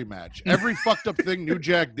every match. Every fucked up thing New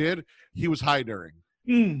Jack did, he was high during.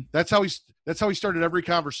 That's how he started every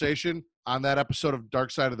conversation on that episode of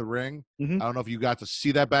Dark Side of the Ring. Mm-hmm. I don't know if you got to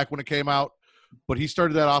see that back when it came out, but he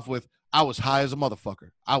started that off with, I was high as a motherfucker.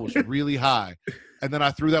 I was really high. And then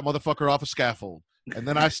I threw that motherfucker off a scaffold. And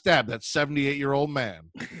then I stabbed that 78-year-old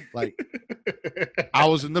man. Like, I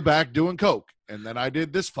was in the back doing coke. And then I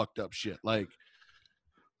did this fucked up shit. Like,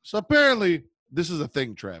 so apparently this is a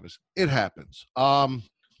thing, Travis. It happens.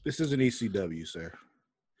 This is an ECW, sir.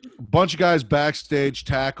 A bunch of guys backstage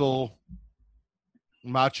tackle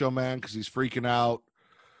Macho Man because he's freaking out.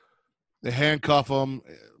 They handcuff him.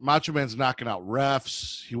 Macho Man's knocking out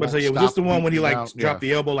refs. Was this the one when he dropped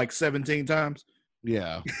the elbow like 17 times?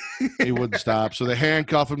 Yeah, he wouldn't stop. So they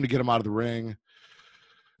handcuff him to get him out of the ring.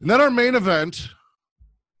 And then our main event.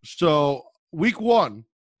 So week 1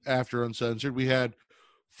 after Uncensored, we had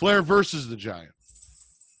Flair versus the Giant.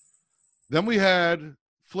 Then we had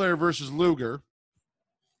Flair versus Luger.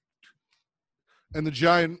 And the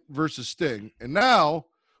Giant versus Sting. And now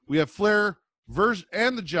we have Flair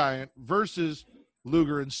and the Giant versus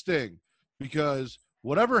Luger and Sting. Because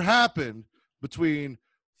whatever happened between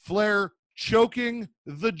Flair choking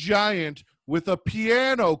the Giant with a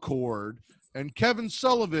piano chord and Kevin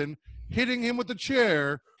Sullivan hitting him with a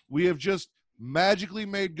chair, we have just magically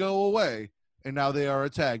made go away. And now they are a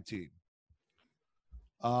tag team.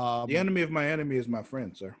 The enemy of my enemy is my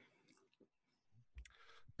friend, sir.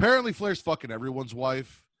 Apparently, Flair's fucking everyone's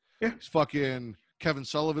wife. Yeah. He's fucking Kevin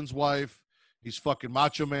Sullivan's wife. He's fucking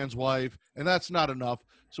Macho Man's wife. And that's not enough.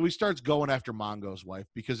 So he starts going after Mongo's wife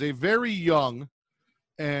because a very young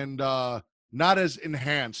and not as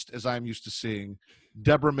enhanced as I'm used to seeing,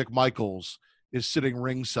 Deborah McMichaels is sitting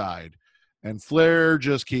ringside. And Flair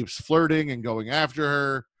just keeps flirting and going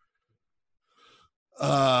after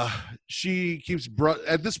her. She keeps,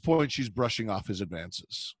 at this point, she's brushing off his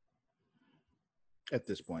advances. At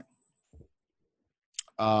this point.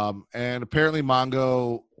 And apparently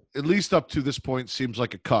Mongo, at least up to this point, seems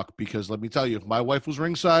like a cuck because let me tell you, if my wife was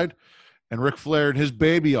ringside and Ric Flair and his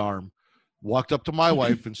baby arm walked up to my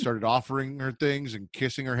wife and started offering her things and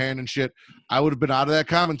kissing her hand and shit, I would have been out of that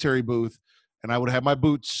commentary booth and I would have had my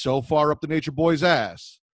boots so far up the Nature Boy's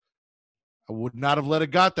ass. I would not have let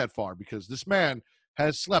it got that far because this man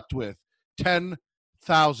has slept with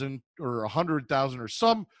 10,000 or 100,000 or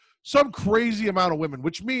some crazy amount of women,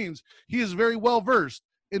 which means he is very well versed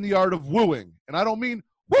in the art of wooing. And I don't mean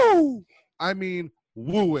woo, I mean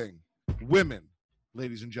wooing women,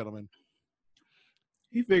 ladies and gentlemen.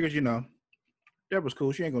 He figures, Deborah's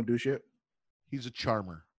cool. She ain't gonna do shit. He's a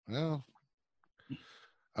charmer. Well,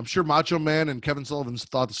 I'm sure Macho Man and Kevin Sullivan's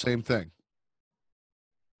thought the same thing.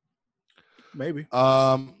 Maybe.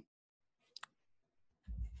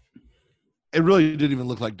 It really didn't even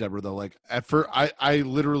look like Deborah though. Like at first, I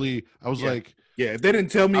was like, yeah. If they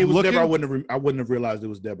didn't tell me it was Deborah, I wouldn't have realized it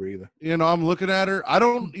was Deborah either. I'm looking at her. I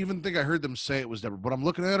don't even think I heard them say it was Deborah, but I'm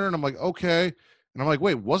looking at her and I'm like, okay. And I'm like,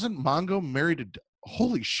 wait, wasn't Mongo married to?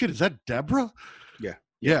 Holy shit, is that Deborah?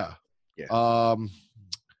 Yeah.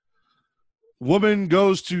 Woman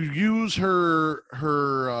goes to use her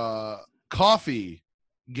coffee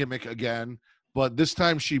gimmick again, but this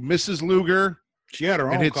time she misses Luger. She had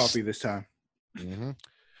her own coffee this time. Mm-hmm.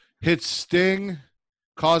 Hits Sting,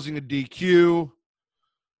 causing a DQ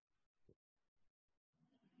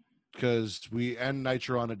because we end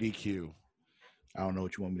Nitro on a DQ. I don't know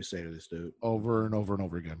what you want me to say to this dude. Over and over and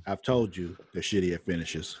over again. I've told you they're shitty at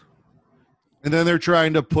finishes. And then they're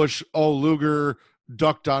trying to push, Luger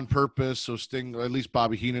ducked on purpose, so Sting, or at least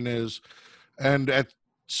Bobby Heenan is. And at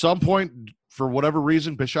some point, for whatever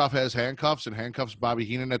reason, Bischoff has handcuffs and handcuffs Bobby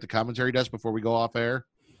Heenan at the commentary desk before we go off air.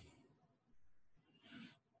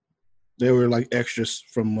 They were like extras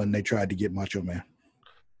from when they tried to get Macho Man.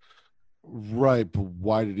 Right, but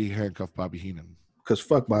why did he handcuff Bobby Heenan? Because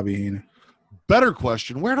fuck Bobby Heenan. Better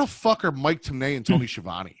question, where the fuck are Mike Tenay and Tony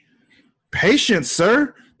Schiavone? Patience,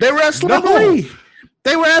 sir. They were at Slamboree. No.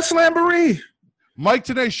 They were at Slamboree. Mike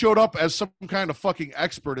today showed up as some kind of fucking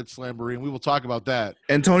expert at Slamboree, and we will talk about that.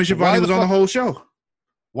 And Tony Schiavone was on the whole show.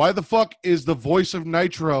 Why the fuck is the voice of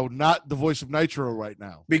Nitro not the voice of Nitro right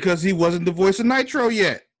now? Because he wasn't the voice of Nitro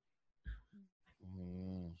yet.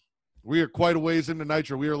 We are quite a ways into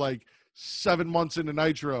Nitro. We are like 7 months into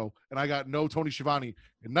Nitro, and I got no Tony Schiavone.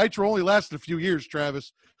 And Nitro only lasted a few years,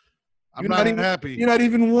 Travis. I'm not even happy. You're not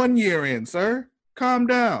even 1 year in, sir. Calm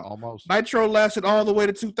down. Almost. Nitro lasted all the way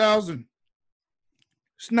to 2000.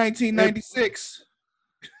 It's 1996.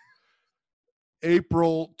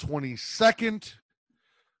 April 22nd.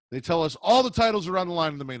 They tell us all the titles are on the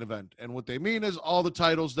line in the main event. And what they mean is all the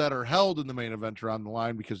titles that are held in the main event are on the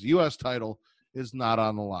line because the U.S. title is not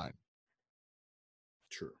on the line.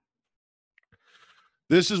 True.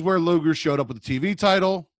 This is where Luger showed up with the TV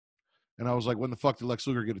title. And I was like, when the fuck did Lex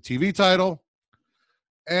Luger get a TV title?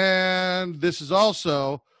 And this is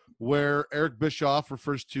also where Eric Bischoff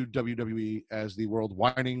refers to WWE as the World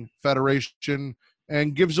Whining Federation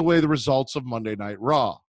and gives away the results of Monday Night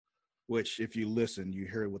Raw. Which, if you listen, you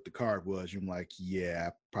heard what the card was. You're like, yeah,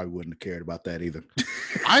 I probably wouldn't have cared about that either.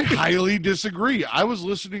 I highly disagree. I was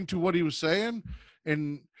listening to what he was saying,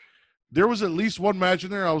 and there was at least one match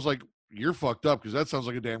in there. I was like, you're fucked up because that sounds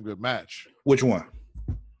like a damn good match. Which one?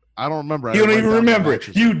 I don't remember. You don't even remember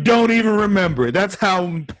it. You don't even remember it. That's how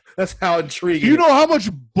intriguing. You know how much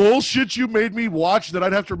bullshit you made me watch that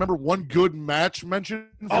I'd have to remember one good match mentioned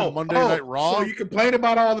from Monday Night Raw? So you complain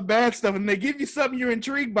about all the bad stuff, and they give you something you're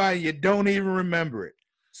intrigued by, and you don't even remember it.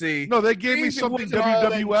 See? No, they gave me something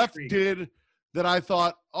WWF did that I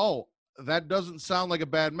thought, oh, that doesn't sound like a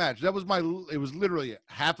bad match. It was literally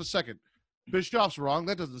half a second. Bischoff's wrong.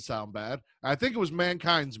 That doesn't sound bad. I think it was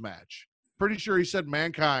Mankind's match. Pretty sure he said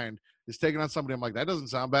Mankind is taking on somebody. I'm like, that doesn't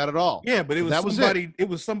sound bad at all. Yeah, but it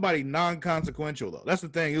was somebody non-consequential though. That's the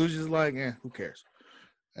thing. It was just like, who cares?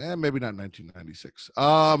 Maybe not 1996.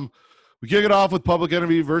 We kick it off with Public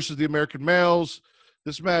Enemy versus the American Males.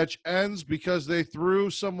 This match ends because they threw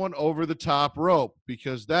someone over the top rope,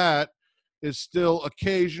 because that is still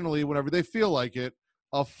occasionally, whenever they feel like it,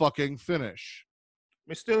 a fucking finish.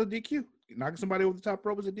 It's still a DQ. Knocking somebody over the top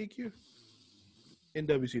rope is a DQ in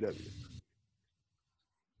WCW.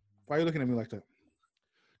 Why are you looking at me like that?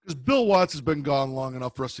 Because Bill Watts has been gone long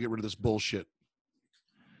enough for us to get rid of this bullshit.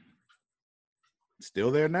 Still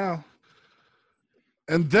there now.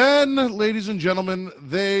 And then, ladies and gentlemen,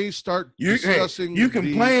 they start discussing. You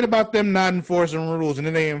complain about them not enforcing rules, and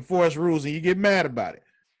then they enforce rules, and you get mad about it.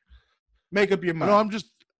 Make up your mind. No,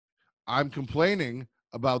 I'm complaining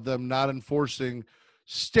about them not enforcing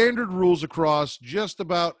standard rules across just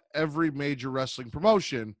about every major wrestling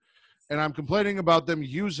promotion. And I'm complaining about them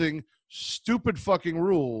using stupid fucking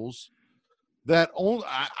rules that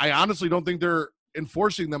I honestly don't think they're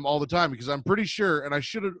enforcing them all the time, because I'm pretty sure, and I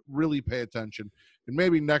should really pay attention, and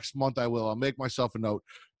maybe next month I will. I'll make myself a note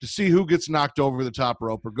to see who gets knocked over the top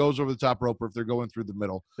rope or goes over the top rope, or if they're going through the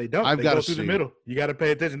middle. They don't. They go through the middle. You got to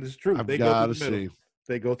pay attention. This is true. They go through the middle.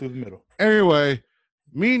 They go through the middle. Anyway,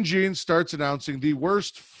 Mean Gene starts announcing the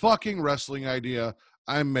worst fucking wrestling idea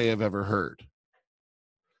I may have ever heard.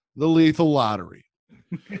 The Lethal Lottery.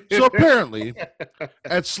 So apparently,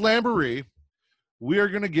 at Slamboree, we are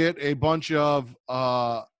going to get a bunch of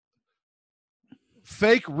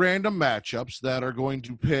fake random matchups that are going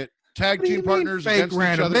to pit tag team partners against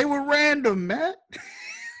each other. They were random, Matt.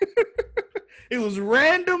 It was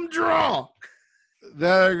random draw.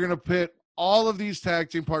 That are going to pit all of these tag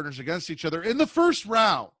team partners against each other in the first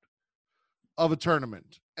round of a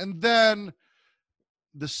tournament. And then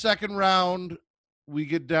the second round, we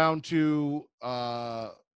get down to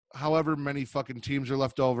however many fucking teams are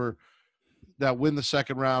left over that win the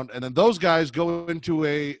second round. And then those guys go into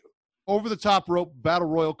a over-the-top rope battle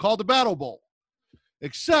royal called the Battle Bowl.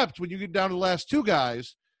 Except when you get down to the last two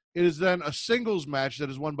guys, it is then a singles match that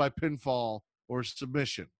is won by pinfall or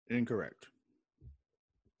submission. Incorrect.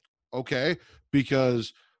 Okay,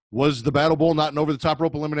 because was the Battle Bowl not an over-the-top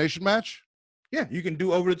rope elimination match? Yeah, you can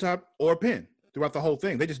do over-the-top or pin throughout the whole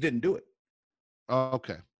thing. They just didn't do it.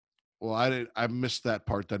 Okay. Well, I missed that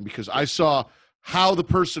part then, because I saw how the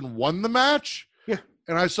person won the match. Yeah.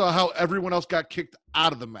 And I saw how everyone else got kicked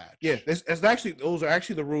out of the match. Yeah. Those are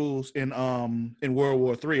actually the rules in World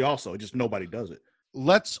War III also. Just nobody does it.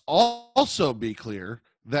 Let's also be clear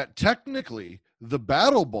that technically the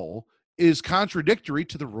Battle Bowl is contradictory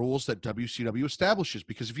to the rules that WCW establishes,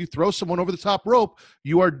 because if you throw someone over the top rope,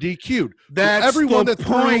 you are DQ'd. That's everyone the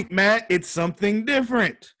point, Matt. It's something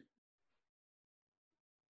different.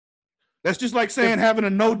 That's just like saying having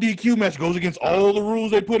a no DQ match goes against all the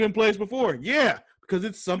rules they put in place before. Yeah, because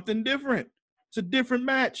it's something different. It's a different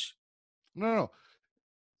match. No.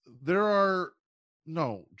 There are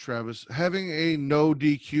No, Travis. Having a no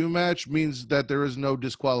DQ match means that there is no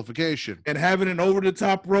disqualification. And having an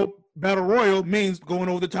over-the-top rope battle royal means going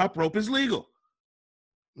over the top rope is legal.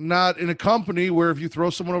 Not in a company where if you throw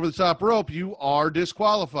someone over the top rope, you are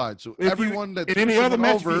disqualified. So If everyone that in any other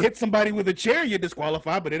match, if you hit somebody with a chair, you're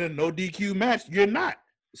disqualified. But in a no DQ match, you're not.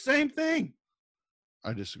 Same thing.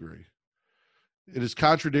 I disagree. It is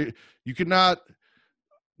contradictory. You cannot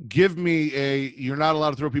give me you're not allowed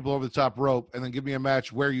to throw people over the top rope and then give me a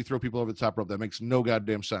match where you throw people over the top rope. That makes no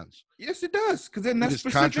goddamn sense. Yes, it does. Because then that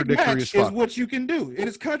specific contradictory match as is what you can do. It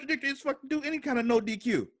is contradictory as fuck to do any kind of no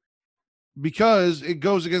DQ. Because it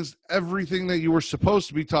goes against everything that you were supposed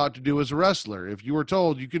to be taught to do as a wrestler. If you were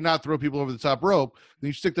told you could not throw people over the top rope, then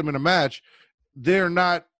you stick them in a match, they're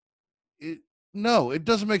not. No, it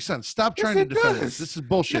doesn't make sense. Stop trying to defend this. This is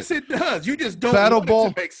bullshit. Yes, it does. You just don't Battle want Ball,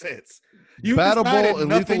 it to make sense. You Battle Ball and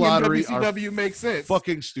Lethal Lottery WCW makes sense.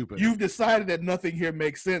 Fucking stupid. You've decided that nothing here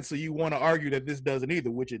makes sense, so you want to argue that this doesn't either,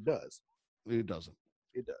 which it does. It doesn't.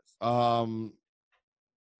 It does.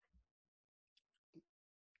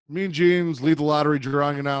 Mean Gene's Lethal Lottery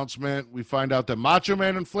drawing announcement. We find out that Macho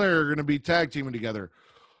Man and Flair are going to be tag teaming together.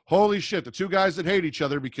 Holy shit. The two guys that hate each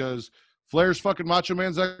other because Flair's fucking Macho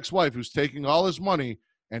Man's ex-wife who's taking all his money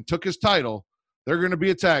and took his title, they're going to be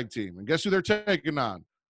a tag team. And guess who they're taking on?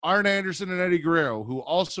 Arn Anderson and Eddie Guerrero, who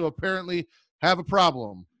also apparently have a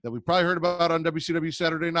problem that we probably heard about on WCW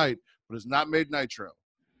Saturday Night, but has not made Nitro.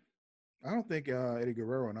 I don't think Eddie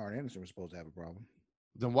Guerrero and Arn Anderson were supposed to have a problem.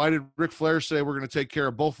 Then why did Ric Flair say we're going to take care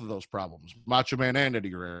of both of those problems, Macho Man and Eddie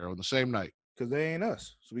Guerrero, in the same night? Because they ain't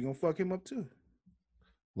us, so we're going to fuck him up too.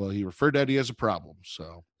 Well, he referred to Eddie as a problem,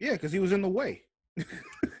 so. Yeah, because he was in the way.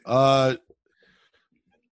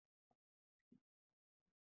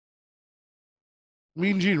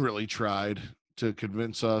 Mean Gene really tried to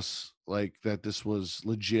convince us like that this was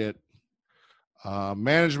legit.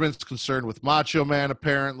 Management's concerned with Macho Man,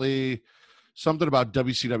 apparently. Something about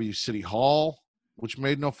WCW City Hall, which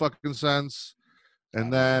made no fucking sense.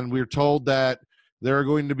 And then we were told that there are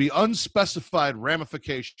going to be unspecified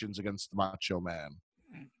ramifications against the Macho Man.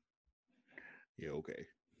 Yeah, okay.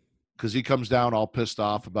 Because he comes down all pissed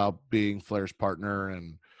off about being Flair's partner,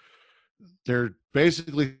 and they're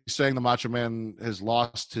basically saying the Macho Man has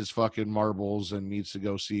lost his fucking marbles and needs to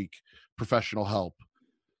go seek professional help.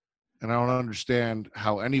 And I don't understand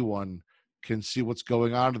how anyone can see what's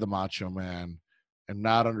going on to the Macho Man and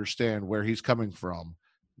not understand where he's coming from,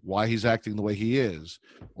 why he's acting the way he is,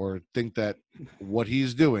 or think that what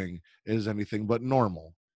he's doing is anything but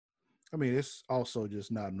normal. I mean, it's also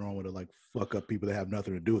just not normal to like fuck up people that have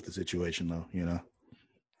nothing to do with the situation, though, you know?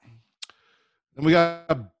 And we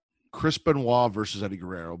got Chris Benoit versus Eddie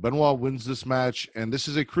Guerrero. Benoit wins this match, and this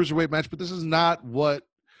is a cruiserweight match, but this is not what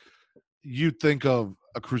you'd think of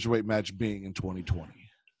a cruiserweight match being in 2020.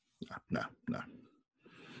 No.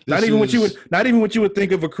 Not even what you would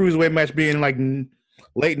think of a cruiserweight match being like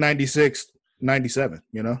late 96, 97,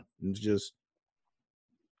 you know? It's just.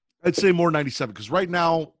 I'd say more 97, because right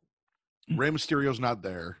now, Rey Mysterio's not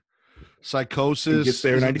there. Psychosis. He gets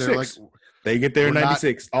there in 96. They get there in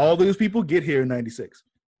 96. All those people get here in 96.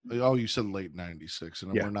 Oh, you said late 96,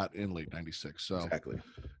 and yeah. We're not in late 96. So exactly.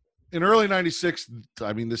 In early 96,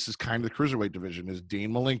 I mean, this is kind of the cruiserweight division is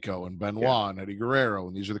Dean Malenko and Benoit and Eddie Guerrero,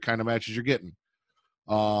 and these are the kind of matches you're getting.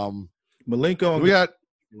 Malenko we got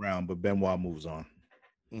around, but Benoit moves on.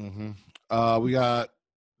 Mm-hmm. We got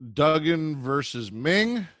Duggan versus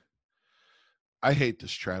Ming. I hate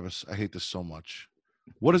this, Travis. I hate this so much.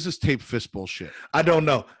 What is this tape fist bullshit? I don't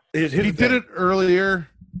know. He did it earlier.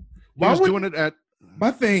 He was doing it at. My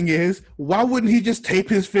thing is, why wouldn't he just tape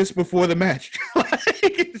his fist before the match?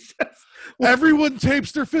 Everyone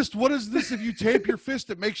tapes their fist. What is this? If you tape your fist,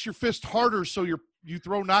 it makes your fist harder, so you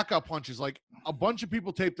throw knockout punches. Like a bunch of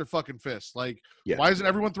people tape their fucking fists. Like, why isn't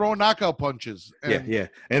everyone throwing knockout punches? And, yeah.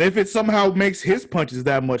 And if it somehow makes his punches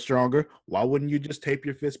that much stronger, why wouldn't you just tape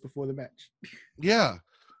your fist before the match? Yeah.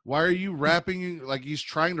 Why are you wrapping? Like he's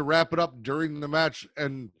trying to wrap it up during the match,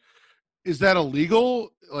 and is that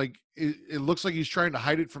illegal? Like it looks like he's trying to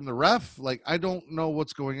hide it from the ref. Like I don't know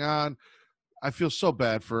what's going on. I feel so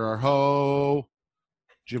bad for our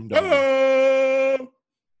Jim Duggan.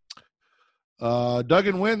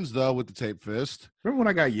 Duggan wins though with the tape fist. Remember when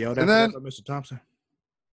I got yelled at by Mr. Thompson?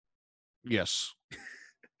 Yes.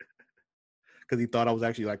 Because he thought I was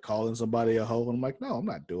actually like calling somebody a hoe. And I'm like, no, I'm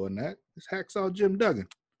not doing that. It's Hacksaw Jim Duggan.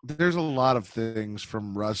 There's a lot of things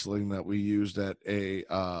from wrestling that we used at a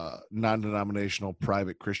non-denominational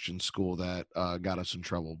private Christian school that got us in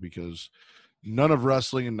trouble because none of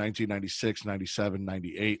wrestling in 1996, 97,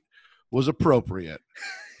 98 was appropriate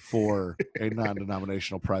for a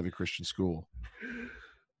non-denominational private Christian school.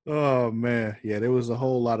 Oh man, yeah, there was a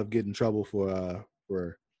whole lot of getting in trouble for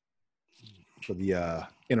the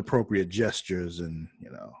inappropriate gestures and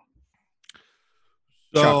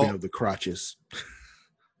chopping So of the crotches.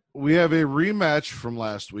 we have a rematch from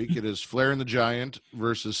last week. It is Flair and the Giant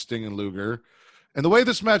versus Sting and Luger. And the way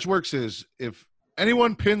this match works is if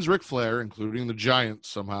anyone pins Ric Flair, including the Giant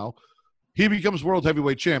somehow, he becomes World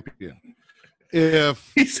Heavyweight Champion.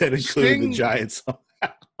 If He said, including the Giants.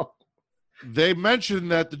 they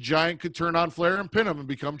mentioned that the Giant could turn on Flair and pin him and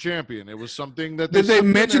become champion. It was something that Did they slipped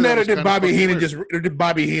in mention there that, or was did kinda Bobby fucking Heenan weird. did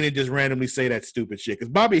Bobby Heenan just randomly say that stupid shit?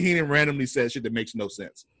 Because Bobby Heenan randomly said shit that makes no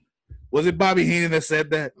sense. Was it Bobby Heenan that said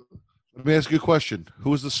that? Let me ask you a question.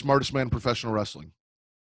 Who is the smartest man in professional wrestling?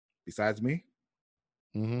 Besides me?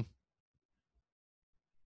 Mm-hmm.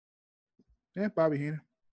 Yeah, Bobby Heenan.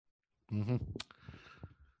 Mm-hmm.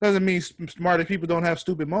 Doesn't mean smarter people don't have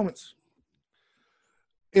stupid moments.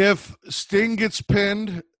 If Sting gets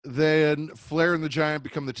pinned, then Flair and the Giant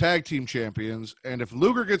become the tag team champions. And if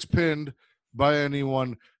Luger gets pinned by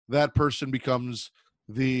anyone, that person becomes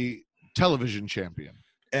the television champion.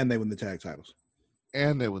 And they win the tag titles.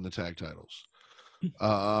 And they win the tag titles.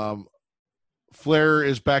 Flair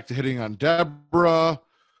is back to hitting on Deborah.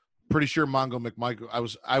 Pretty sure Mongo McMichael.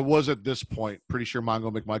 I was at this point pretty sure Mongo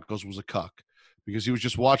McMichaels was a cuck because he was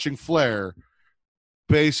just watching Flair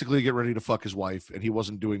basically get ready to fuck his wife, and he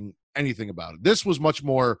wasn't doing anything about it. This was much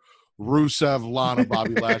more Rusev, Lana,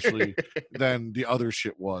 Bobby Lashley than the other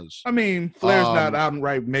shit was. I mean, Flair's not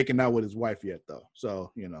outright making out with his wife yet, though.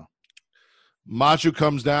 So, Macho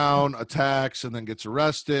comes down, attacks, and then gets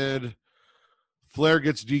arrested. Flair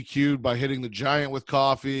gets DQ'd by hitting the Giant with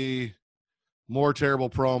coffee. More terrible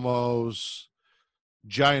promos.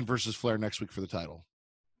 Giant versus Flair next week for the title.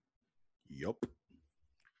 Yep.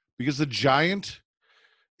 Because the Giant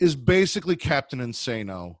is basically Captain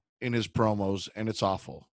Insano in his promos, and it's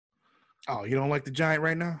awful. Oh, you don't like the Giant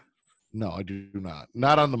right now? No, I do not.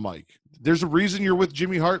 Not on the mic. There's a reason you're with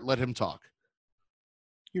Jimmy Hart. Let him talk.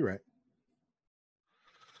 You're right.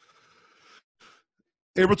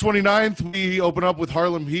 April 29th, we open up with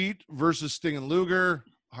Harlem Heat versus Sting and Luger.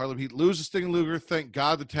 Harlem Heat loses Sting and Luger. Thank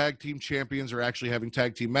God the tag team champions are actually having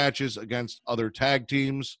tag team matches against other tag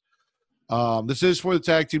teams. This is for the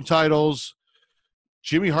tag team titles.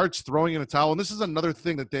 Jimmy Hart's throwing in a towel. And this is another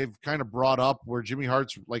thing that they've kind of brought up where Jimmy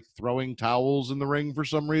Hart's like throwing towels in the ring for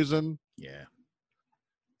some reason. Yeah.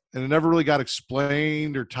 And it never really got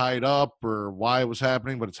explained or tied up or why it was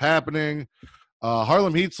happening, but it's happening.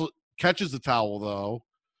 Harlem Heat catches the towel, though.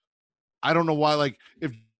 I don't know why. Like,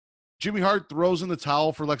 if Jimmy Hart throws in the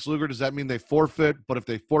towel for Lex Luger, does that mean they forfeit? But if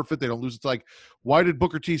they forfeit, they don't lose. It's like, why did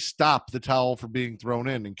Booker T stop the towel from being thrown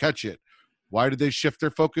in and catch it? Why did they shift their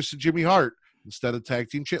focus to Jimmy Hart instead of tag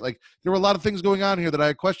team shit? Like, there were a lot of things going on here that I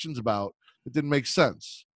had questions about that didn't make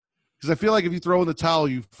sense. Because I feel like if you throw in the towel,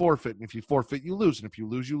 you forfeit. And if you forfeit, you lose. And if you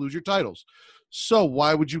lose your titles. So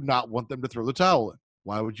why would you not want them to throw the towel in?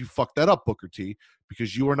 Why would you fuck that up, Booker T?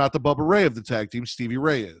 Because you are not the Bubba Ray of the tag team. Stevie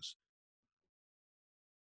Ray is.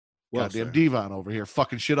 Well, goddamn sir. Devon over here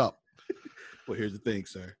fucking shit up. Well, here's the thing,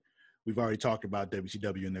 sir. We've already talked about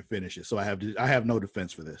WCW and their finishes, so I have no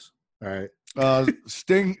defense for this. All right.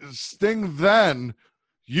 Sting then,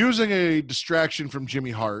 using a distraction from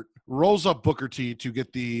Jimmy Hart, rolls up Booker T to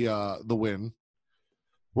get the win.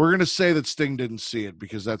 We're gonna say that Sting didn't see it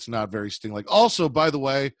because that's not very Sting-like. Also, by the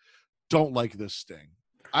way, don't like this Sting.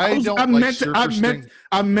 I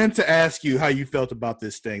meant to ask you how you felt about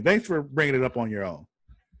this Sting. Thanks for bringing it up on your own.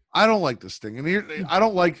 I don't like this Sting, and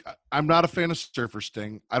I'm not a fan of Surfer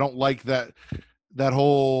Sting. I don't like that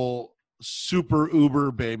whole super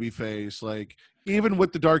uber baby face. Like, even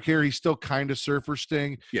with the dark hair, he's still kind of Surfer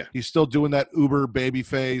Sting. Yeah, he's still doing that uber baby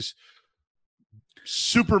face,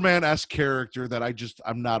 Superman-esque character that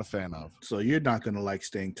I'm not a fan of. So you're not gonna like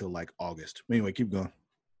Sting till like August. Anyway, keep going.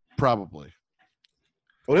 Probably.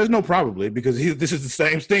 Well, there's no probably because this is the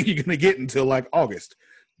same Sting you're gonna get until like August.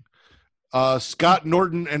 Scott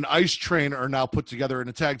Norton and Ice Train are now put together in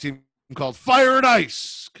a tag team called Fire and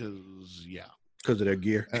Ice. Because of their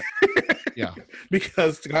gear. Yeah.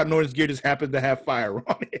 Because Scott Norton's gear just happened to have fire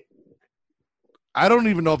on it. I don't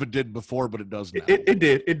even know if it did before, but it does now. It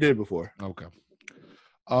did. It did before. Okay.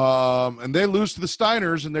 And they lose to the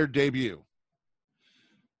Steiners in their debut.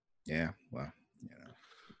 Yeah. Well,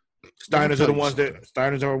 Steiners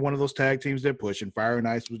are one of those tag teams they're pushing. Fire and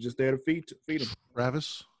Ice was just there to feed them.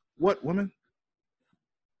 Travis? What, women?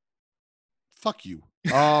 Fuck you.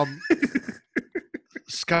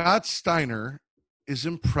 Scott Steiner is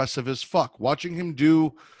impressive as fuck. Watching him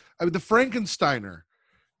do, the Frankensteiner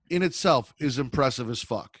in itself is impressive as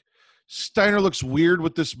fuck. Steiner looks weird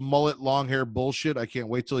with this mullet, long hair bullshit. I can't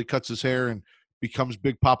wait till he cuts his hair and becomes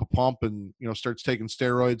Big Papa Pump and, you know, starts taking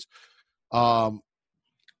steroids. All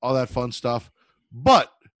that fun stuff.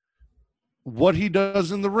 But what he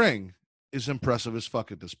does in the ring is impressive as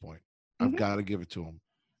fuck at this point. I've got to give it to him.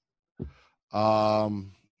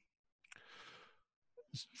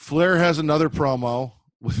 Flair has another promo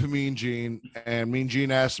with Mean Gene, and Mean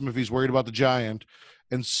Gene asks him if he's worried about the Giant,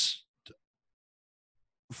 and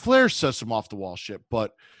Flair says some off the wall shit,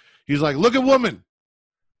 but he's like, "Look at woman,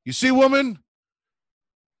 you see woman?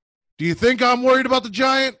 Do you think I'm worried about the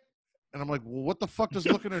Giant?" And I'm like, "Well, what the fuck does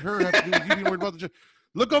looking at her have to do with you being worried about the Giant?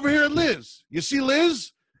 Look over here at Liz. You see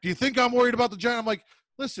Liz? Do you think I'm worried about the Giant?" I'm like,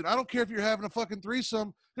 "Listen, I don't care if you're having a fucking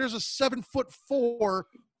threesome. There's a 7'4",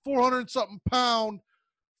 400-something pound,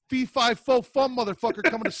 fee-fi-fo-fum motherfucker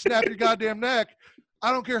coming to snap your goddamn neck.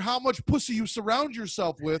 I don't care how much pussy you surround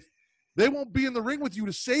yourself with. They won't be in the ring with you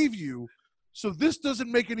to save you. So this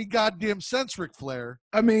doesn't make any goddamn sense, Ric Flair."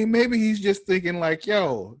 I mean, maybe he's just thinking like,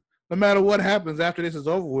 yo, no matter what happens after this is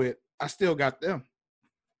over with, I still got them.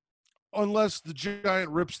 Unless the Giant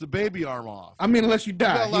rips the baby arm off. I mean, unless you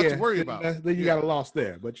die. You got a lot to worry about. Then you got a loss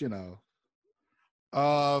there, but you know.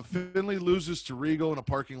 Finley loses to Regal in a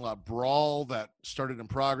parking lot brawl that started in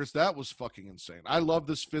progress. That was fucking insane. I love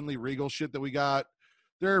this Finley Regal shit that we got.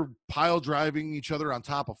 They're pile driving each other on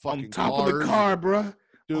top of fucking cars. Of the car, bro.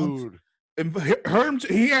 Dude. And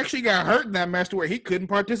he actually got hurt in that match to where he couldn't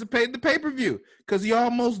participate in the pay-per-view because he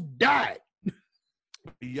almost died.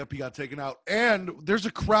 Yep, he got taken out. And there's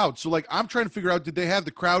a crowd. So, like, I'm trying to figure out, did they have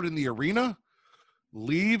the crowd in the arena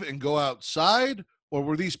leave and go outside? Or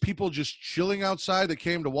were these people just chilling outside that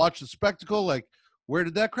came to watch the spectacle? Like, where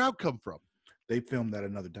did that crowd come from? They filmed that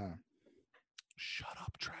another time. Shut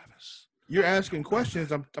up, Travis. You're asking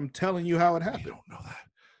questions. I'm telling you how it happened. You don't know that.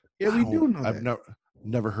 Yeah, we do know I've that.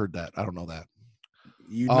 never heard that. I don't know that.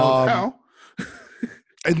 You know how.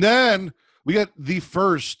 And then we got the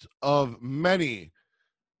first of many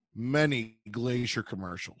Glacier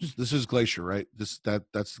commercials. This is Glacier, right? That's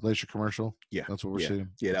the Glacier commercial. Yeah, that's what we're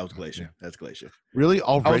seeing. Yeah, that was Glacier. That's Glacier. Really,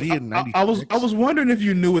 already in '96? I was wondering if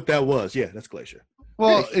you knew what that was. Yeah, that's Glacier.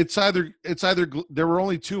 Well, it's either there were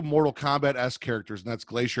only two Mortal Kombat-esque characters, and that's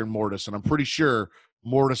Glacier and Mortis, and I'm pretty sure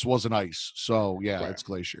Mortis wasn't ice. So yeah, It's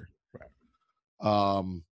Glacier. Right.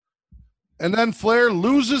 And then Flair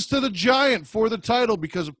loses to the Giant for the title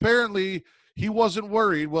because apparently he wasn't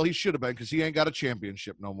worried. Well, he should have been because he ain't got a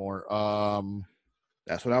championship no more.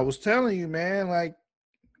 That's what I was telling you, man. Like,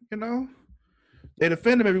 you know, they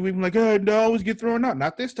defend him every week. I'm like, oh, they always get thrown out.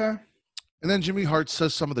 Not this time. And then Jimmy Hart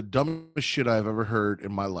says some of the dumbest shit I've ever heard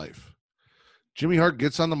in my life. Jimmy Hart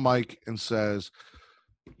gets on the mic and says,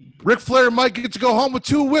 Ric Flair might get to go home with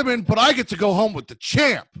two women, but I get to go home with the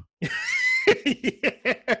champ.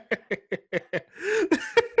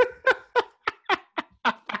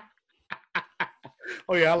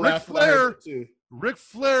 Oh yeah, I laughed. Ric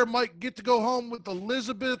Flair might get to go home with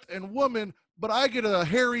Elizabeth and woman, but I get a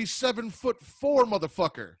hairy 7'4"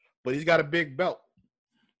 motherfucker. But he's got a big belt.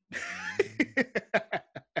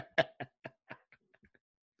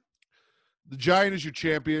 The Giant is your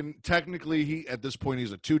champion. Technically, he at this point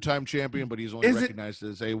he's a two-time champion, but he's only recognized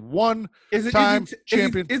as a one-time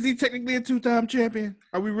champion. Is he technically a two-time champion?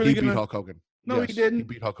 Are we really beat Hulk Hogan? No, yes, he didn't. He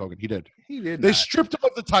beat Hulk Hogan. He did. They stripped him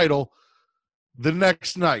of the title the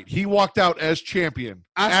next night. He walked out as champion.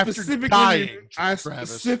 I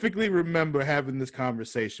specifically remember having this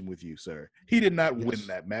conversation with you, sir. He did not win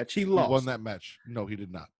that match. He lost. He won that match. No, he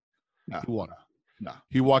did not. No, he won. No.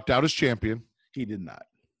 He walked out as champion. He did not.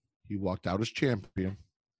 He walked out as champion.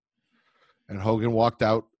 And Hogan walked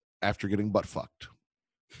out after getting butt fucked.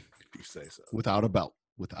 If you say so. Without a belt.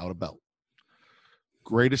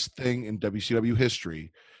 Greatest thing in WCW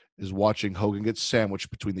history is watching Hogan get sandwiched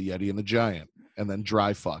between the Yeti and the Giant and then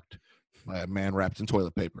dry fucked by a man wrapped in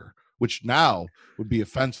toilet paper, which now would be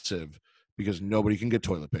offensive because nobody can get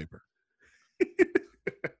toilet paper. That's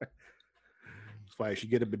why you should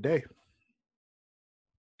get a bidet.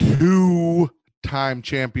 Two-time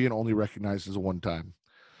champion, only recognized as a one-time.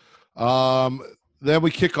 Then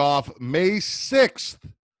we kick off May 6th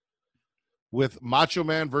with Macho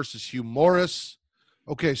Man versus Hugh Morris.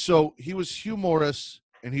 Okay, so he was Hugh Morris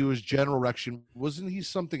and he was General Erection. Wasn't he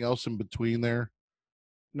something else in between there?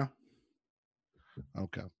 No.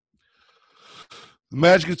 Okay. The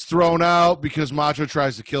match gets thrown out because Macho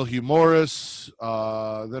tries to kill Hugh Morris.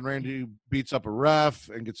 Then Randy beats up a ref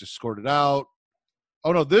and gets escorted out.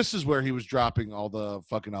 Oh, no, this is where he was dropping all the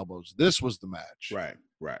fucking elbows. This was the match. Right.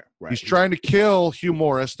 He's trying to kill Hugh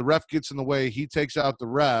Morris. The ref gets in the way. He takes out the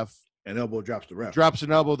ref. An elbow drops the ref. Drops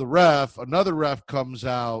an elbow the ref. Another ref comes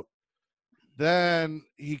out. Then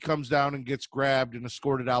he comes down and gets grabbed and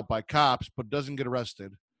escorted out by cops, but doesn't get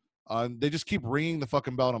arrested. They just keep ringing the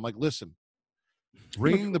fucking bell, and I'm like, listen,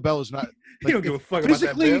 ringing the bell is not. You Like, don't give a fuck about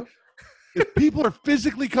that bell. If people are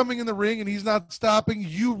physically coming in the ring and he's not stopping,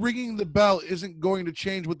 you ringing the bell isn't going to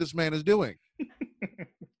change what this man is doing.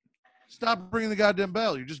 Stop ringing the goddamn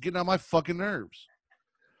bell. You're just getting on my fucking nerves.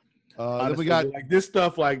 Honestly, then we got like this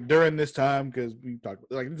stuff, like during this time, because we talked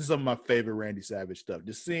like this is some of my favorite Randy Savage stuff.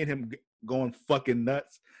 Just seeing him going fucking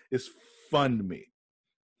nuts is fun to me.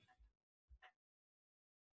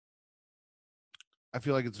 I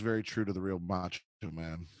feel like it's very true to the real Macho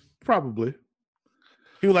Man. Probably.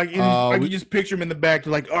 He was like, you just picture him in the back,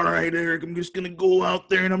 like, all right, Eric, I'm just gonna go out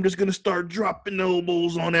there and I'm just gonna start dropping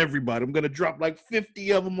elbows on everybody. I'm gonna drop like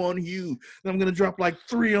 50 of them on you, and I'm gonna drop like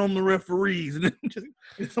 3 on the referees, and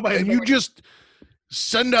then just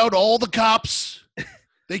send out all the cops.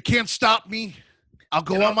 They can't stop me. I'll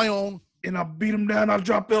go on my own, and I'll beat them down. I'll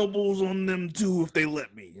drop elbows on them too if they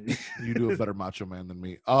let me. You do a better Macho Man than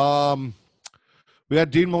me. We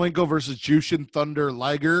got Dean Malenko versus Jushin Thunder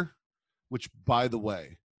Liger. Which, by the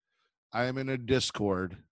way, I am in a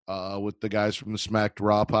Discord with the guys from the Smacked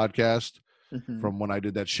Raw podcast from when I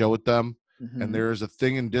did that show with them. And there is a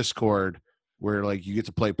thing in Discord where, like, you get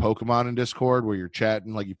to play Pokemon in Discord where you're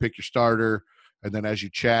chatting, like, you pick your starter, and then as you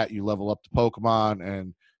chat, you level up the Pokemon,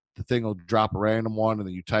 and the thing will drop a random one, and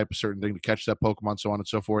then you type a certain thing to catch that Pokemon, so on and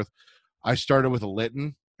so forth. I started with a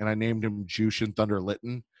Litten, and I named him Jushin Thunder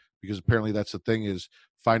Litten, because apparently that's the thing, is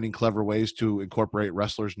finding clever ways to incorporate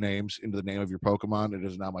wrestlers' names into the name of your Pokemon. It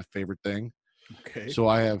is now my favorite thing. Okay. So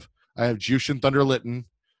I have Jushin Thunder Litten.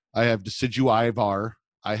 I have Decidu Ivar.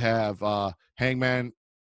 I have Hangman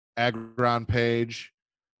Agron Page.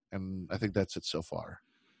 And I think that's it so far.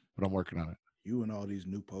 But I'm working on it. You and all these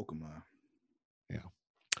new Pokemon. Yeah.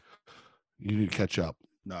 You need to catch up.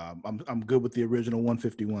 Nah, I'm good with the original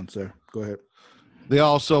 151, sir. Go ahead. They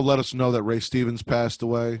also let us know that Ray Stevens passed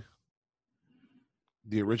away.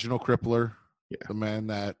 The original Crippler, the man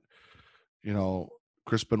that,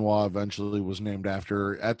 Chris Benoit eventually was named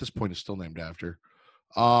after. At this point, is still named after.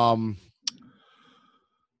 Then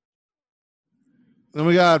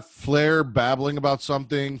we got Flair babbling about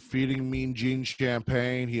something, feeding Mean Gene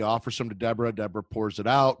champagne. He offers some to Deborah. Deborah pours it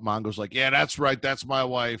out. Mongo's like, yeah, that's right. That's my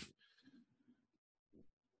wife.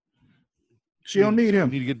 She don't need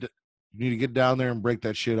him. You need to get down there and break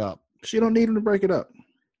that shit up. She don't need him to break it up.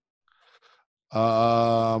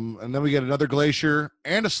 And then we get another Glacier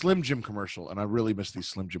and a Slim Jim commercial, and I really miss these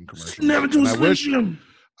Slim Jim commercials. Never do Slim Jim.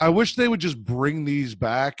 I wish they would just bring these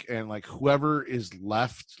back, and like whoever is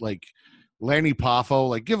left, like Lanny Poffo,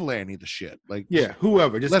 like give Lanny the shit. Like, yeah,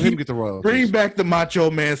 whoever, just let him get the royalties. Bring back the Macho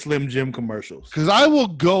Man Slim Jim commercials. Because I will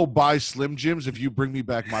go buy Slim Jims if you bring me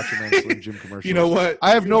back Macho Man Slim Jim commercials. You know what?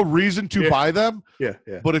 I have no reason to buy them. Yeah.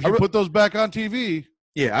 But if you put those back on TV.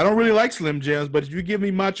 Yeah, I don't really like Slim Jims, but if you give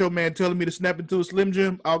me Macho Man telling me to snap into a Slim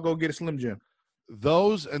Jim, I'll go get a Slim Jim.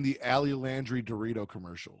 Those and the Ali Landry Dorito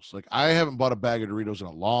commercials. Like, I haven't bought a bag of Doritos in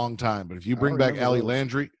a long time, but if you bring back Ali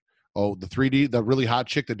Landry, the 3D, the really hot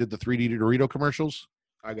chick that did the 3D Dorito commercials.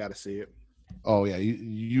 I got to see it. Oh, yeah,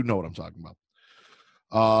 you know what I'm talking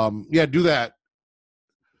about. Yeah, do that.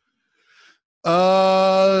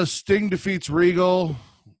 Sting defeats Regal,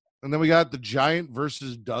 and then we got the Giant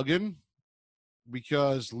versus Duggan,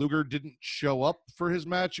 because Luger didn't show up for his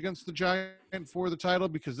match against the Giant for the title,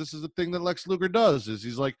 because this is the thing that Lex Luger does, is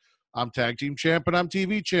he's like, I'm tag team champ and I'm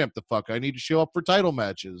TV champ. The fuck, I need to show up for title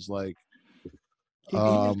matches. Like, he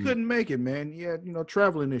just couldn't make it, man. He had,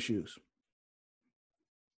 traveling issues.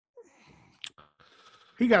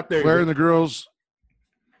 He got there. Flair and the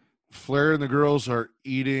girls are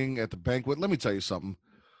eating at the banquet. Let me tell you something.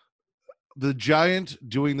 The Giant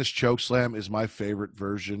doing this choke slam is my favorite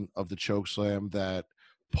version of the choke slam that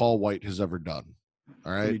Paul White has ever done.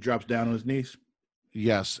 All right. He drops down on his knees.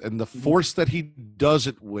 Yes. And the force that he does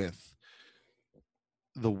it with,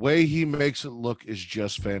 the way he makes it look is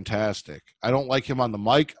just fantastic. I don't like him on the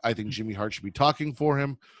mic. I think Jimmy Hart should be talking for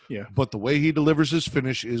him. Yeah. But the way he delivers his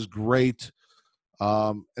finish is great.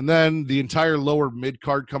 And then the entire lower mid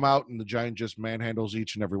card come out, and the Giant just manhandles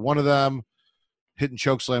each and every one of them, hitting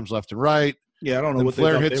choke slams left and right. Yeah, I don't know what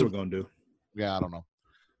Flair they were going to do. Yeah, I don't know.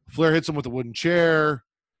 Flair hits him with a wooden chair.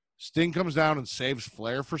 Sting comes down and saves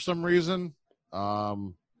Flair for some reason. What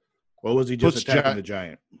was he just attacking the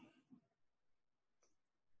Giant?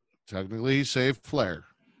 Technically, he saved Flair.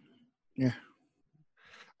 Yeah.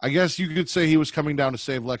 I guess you could say he was coming down to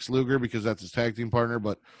save Lex Luger because that's his tag team partner,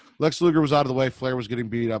 but Lex Luger was out of the way. Flair was getting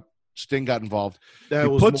beat up. Sting got involved. That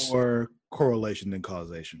was more correlation than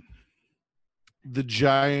causation. the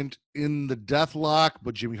Giant in the death lock,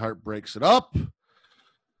 but Jimmy Hart breaks it up.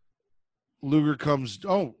 Luger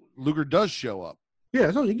does show up.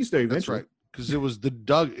 Yeah, so he can stay eventually. That's right. Because it was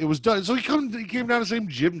Doug. So he came down the same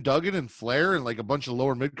Jim Duggan and Flair and like a bunch of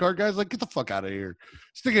lower mid card guys. Like, get the fuck out of here.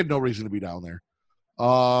 Sting had no reason to be down there.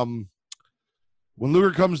 When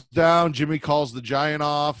Luger comes down, Jimmy calls the Giant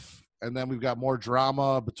off, and then we've got more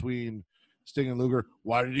drama between Sting and Luger.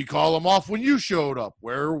 Why did he call him off when you showed up?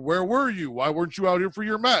 Where were you? Why weren't you out here for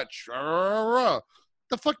your match? The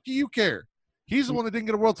fuck do you care? He's the one that didn't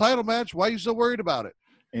get a world title match. Why are you so worried about it?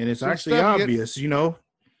 And it's actually obvious,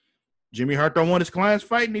 Jimmy Hart don't want his clients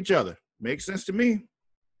fighting each other. Makes sense to me.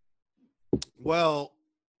 Well,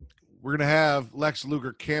 we're going to have Lex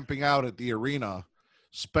Luger camping out at the arena,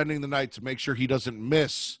 spending the night to make sure he doesn't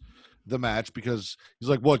miss the match, because he's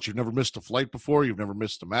like, what, you've never missed a flight before? You've never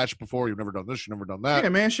missed a match before? You've never done this? You've never done that? Yeah,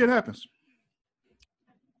 man, shit happens.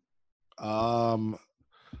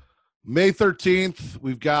 May 13th,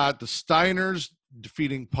 we've got the Steiners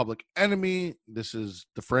defeating Public Enemy. This is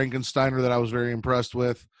the Frankensteiner that I was very impressed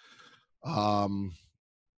with.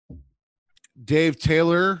 Dave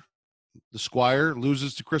Taylor, the Squire,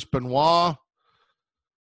 loses to Chris Benoit.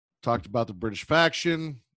 Talked about the British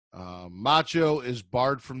faction. Macho is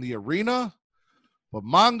barred from the arena, but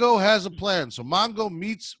Mongo has a plan. So Mongo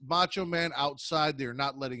meets Macho Man outside. They're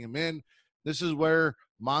not letting him in. This is where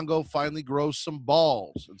Mongo finally grows some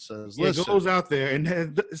balls and says, listen. He goes out there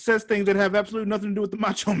and says things that have absolutely nothing to do with the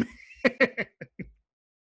Macho Man.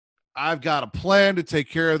 I've got a plan to take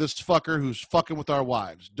care of this fucker who's fucking with our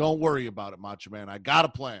wives. Don't worry about it, Macho Man. I got a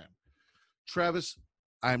plan. Travis,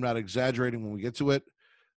 I'm not exaggerating when we get to it.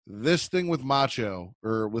 This thing with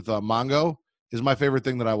Mongo is my favorite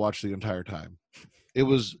thing that I watched the entire time. It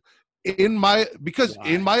was in my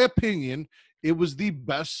opinion, it was the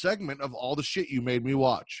best segment of all the shit you made me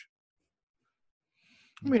watch.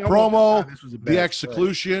 Promo, the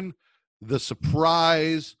execution, the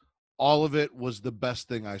surprise, all of it was the best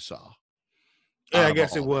thing I saw. Yeah, I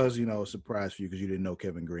guess it was, a surprise for you because you didn't know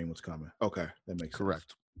Kevin Green was coming. Okay, that makes correct.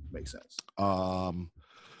 Sense. Makes sense.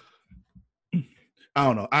 I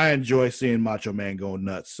don't know. I enjoy seeing Macho Man go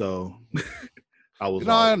nuts, so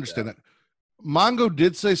I understand that. Mongo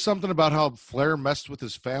did say something about how Flair messed with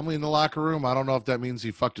his family in the locker room. I don't know if that means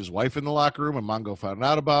he fucked his wife in the locker room and Mongo found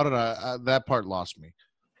out about it. That part lost me.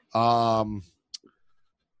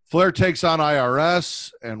 Flair takes on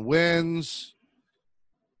IRS and wins.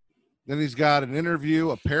 Then he's got an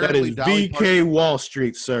interview. Apparently, that is VK Wall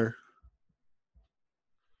Street, sir.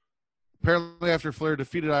 Apparently, after Flair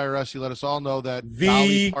defeated IRS, he let us all know that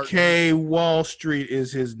VK Wall Street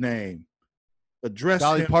is his name. Address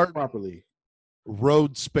him properly.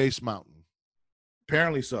 Rode Space Mountain.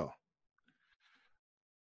 Apparently so.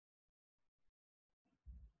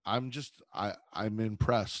 I'm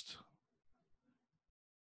impressed.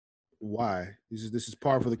 Why? This is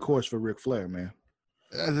par for the course for Ric Flair, man.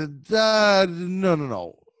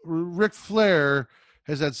 No. Ric Flair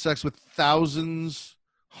has had sex with thousands,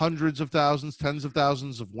 hundreds of thousands, tens of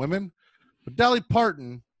thousands of women. But Dolly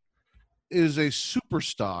Parton is a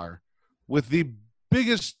superstar with the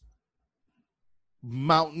biggest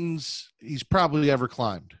mountains he's probably ever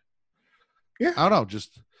climbed. Yeah. I don't know.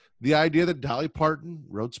 Just the idea that Dolly Parton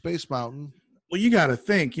rode Space Mountain. Well, you got to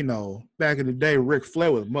think, back in the day, Ric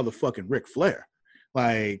Flair was motherfucking Ric Flair.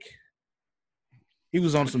 Like, he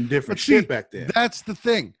was on some different shit back then. That's the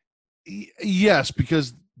thing. Yes,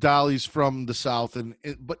 because Dolly's from the South,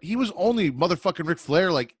 but he was only motherfucking Ric Flair,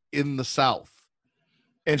 like, in the South.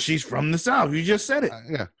 And she's from the South. You just said it.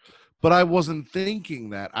 Yeah. But I wasn't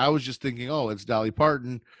thinking that. I was just thinking, oh, it's Dolly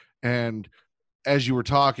Parton. And as you were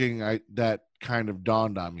talking, that kind of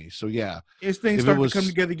dawned on me. So, yeah. As things start to come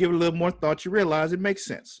together, give it a little more thought, you realize it makes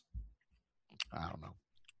sense. I don't know.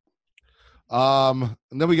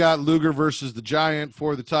 And then we got Luger versus the Giant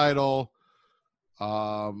for the title.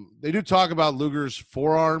 They do talk about Luger's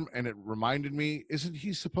forearm, and it reminded me, isn't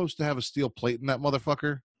he supposed to have a steel plate in that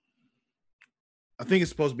motherfucker? I think it's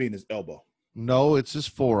supposed to be in his elbow. No, it's his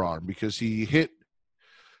forearm because he hit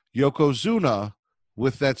Yokozuna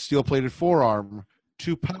with that steel-plated forearm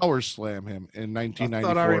to power slam him in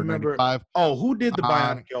 1994 and 95. Oh, who did the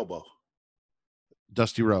bionic elbow?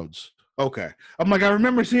 Dusty Rhodes. Okay. I'm like, I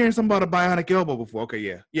remember hearing something about a bionic elbow before. Okay,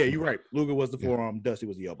 yeah. Yeah, you're right. Luger was the forearm. Dusty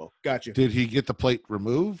was the elbow. Gotcha. Did he get the plate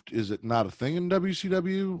removed? Is it not a thing in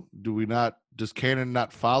WCW? Does canon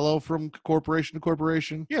not follow from corporation to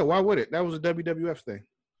corporation? Yeah, why would it? That was a WWF thing.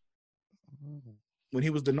 When he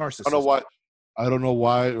was the narcissist. I don't know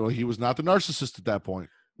why. Well, he was not the narcissist at that point.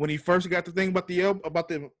 When he first got the thing about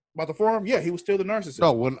the forearm, yeah, he was still the narcissist.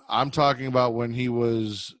 No, when I'm talking about when he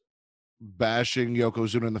was bashing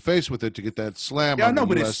Yokozuna in the face with it to get that slam. Yeah, I on know, the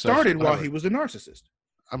but it USS started while whatever. he was a narcissist.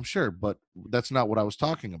 I'm sure, but that's not what I was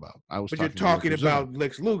talking about. But you're talking about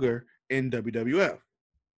Lex Luger in WWF.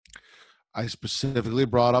 I specifically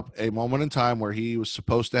brought up a moment in time where he was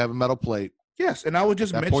supposed to have a metal plate. Yes, and I was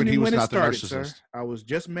just At that point, he mentioning was when it not the started, sir. narcissist. I was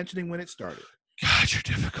just mentioning when it started. God, you're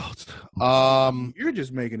difficult. You're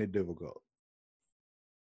just making it difficult.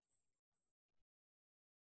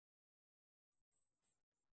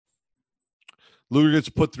 Luger gets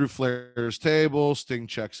put through Flair's table. Sting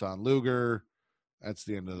checks on Luger. That's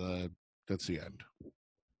the end of the. That's the end.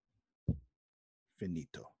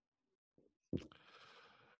 Finito.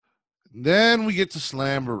 Then we get to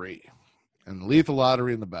Slamboree and the Lethal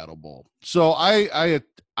Lottery and the Battle Bowl. So I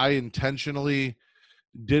intentionally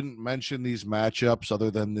didn't mention these matchups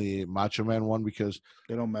other than the Macho Man one because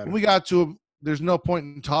they don't matter. When we got to them, there's no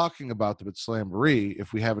point in talking about them at Slamboree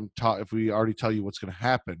if we haven't if we already tell you what's going to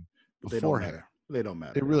happen beforehand. They don't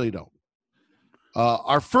matter. They really don't.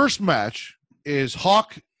 Our first match is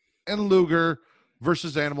Hawk and Luger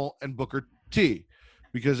versus Animal and Booker T.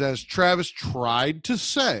 Because as Travis tried to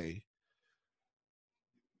say,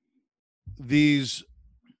 these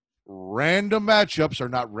random matchups are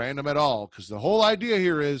not random at all. Because the whole idea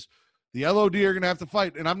here is the LOD are going to have to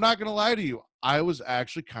fight. And I'm not going to lie to you. I was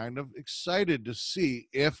actually kind of excited to see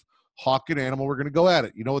if Hawk and Animal were going to go at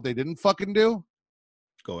it. You know what they didn't fucking do?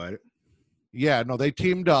 Go at it. Yeah, no, they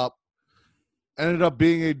teamed up. Ended up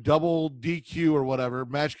being a double DQ or whatever.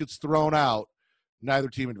 Match gets thrown out. Neither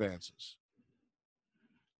team advances.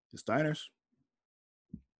 The Steiners.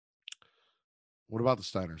 What about the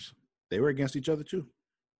Steiners? They were against each other too.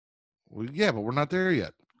 Well, yeah, but we're not there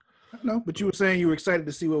yet. No, but you were saying you were excited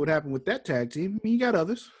to see what would happen with that tag team. I mean, you got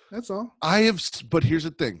others. That's all. But here's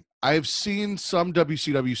the thing. I have seen some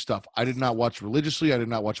WCW stuff. I did not watch religiously. I did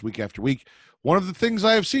not watch week after week. One of the things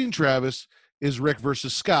I have seen, Travis, is Rick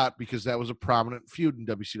versus Scott because that was a prominent feud in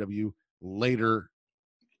WCW later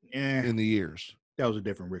in the years. That was a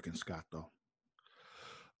different Rick and Scott, though.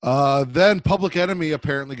 Then Public Enemy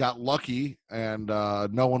apparently got lucky, and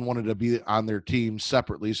no one wanted to be on their team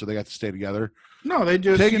separately, so they got to stay together. No, they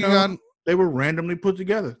just they were randomly put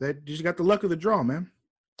together. They just got the luck of the draw, man.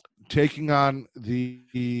 Taking on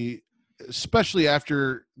especially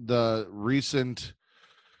after the recent,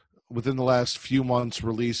 within the last few months,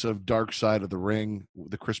 release of Dark Side of the Ring,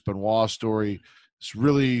 the Chris Benoit story, this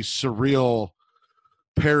really surreal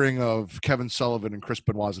pairing of Kevin Sullivan and Chris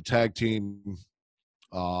Benoit as a tag team.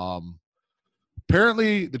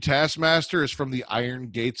 Apparently the Taskmaster is from the Iron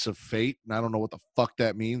Gates of Fate, and I don't know what the fuck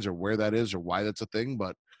that means or where that is or why that's a thing,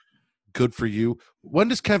 but good for you. When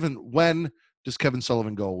does Kevin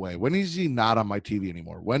Sullivan go away? When is he not on my TV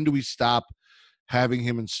anymore? When do we stop having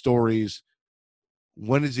him in stories?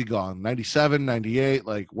 When is he gone? 97, 98?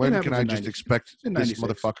 Like, when can I just expect this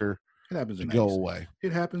motherfucker to go away?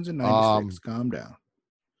 It happens in 96. Calm down.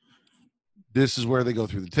 This is where they go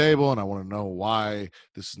through the table, and I want to know why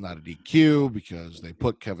this is not a DQ, because they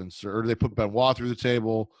put Benoit through the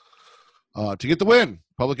table to get the win.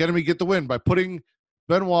 Public Enemy get the win by putting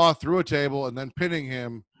Benoit through a table and then pinning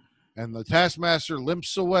him, and the Taskmaster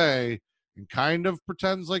limps away and kind of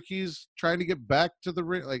pretends like he's trying to get back to the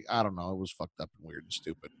ring. Like, I don't know. It was fucked up and weird and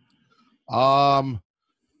stupid.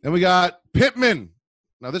 Then we got Pittman.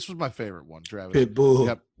 Now, this was my favorite one, Travis. Pitbull.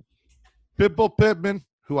 Yep. Pitbull Pittman,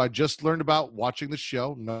 who I just learned about watching the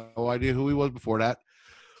show. No idea who he was before that.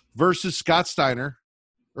 Versus Scott Steiner,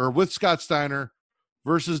 or with Scott Steiner,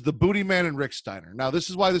 versus the Booty Man and Rick Steiner. Now, this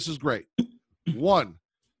is why this is great. One,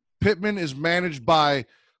 Pittman is managed by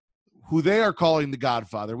who they are calling the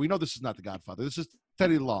Godfather. We know this is not the Godfather. This is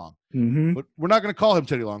Teddy Long. Mm-hmm. But we're not going to call him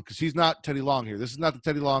Teddy Long because he's not Teddy Long here. This is not the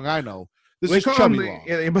Teddy Long I know. This is Chubby Long.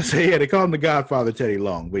 Yeah, they call him the Godfather Teddy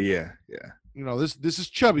Long, but yeah. You know, this is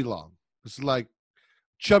Chubby Long. This is like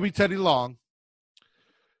Chubby Teddy Long.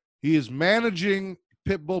 He is managing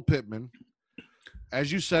Pitbull Pittman.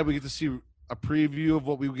 As you said, we get to see a preview of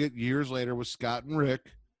what we get years later with Scott and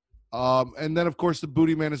Rick. And then, of course, the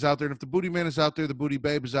Booty Man is out there. And if the Booty Man is out there, the Booty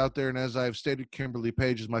Babe is out there. And as I've stated, Kimberly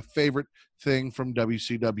Page is my favorite thing from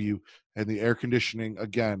WCW. And the air conditioning,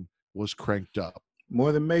 again, was cranked up.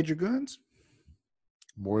 More than Major Guns?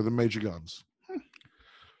 More than Major Guns.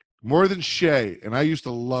 More than Shay. And I used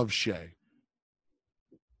to love Shay.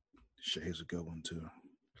 Shay's a good one, too.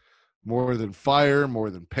 More than Fire, more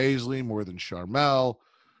than Paisley, more than Charmel.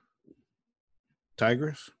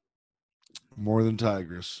 Tigress? More than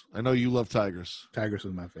Tigress. I know you love Tigress. Tigress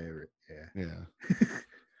was my favorite. Yeah.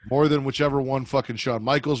 More than whichever one fucking Shawn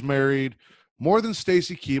Michaels married. More than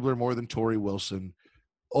Stacy Keibler. More than Tori Wilson.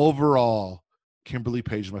 Overall, Kimberly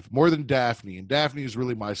Page is more than Daphne. And Daphne is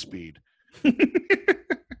really my speed.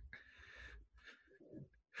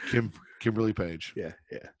 Kimberly Page. Yeah.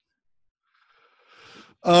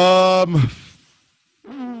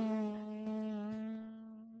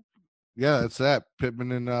 Yeah, that's that.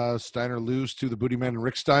 Pittman and Steiner lose to the Booty Man and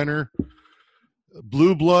Rick Steiner.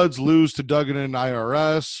 Blue Bloods lose to Duggan and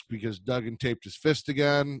IRS because Duggan taped his fist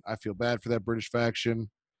again. I feel bad for that British faction.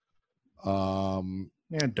 Don't.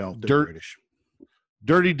 They're British.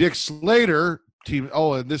 Dirty Dick Slater team.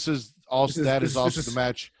 Oh, and this is also the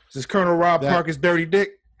match. This is Colonel Rob Parker's Dirty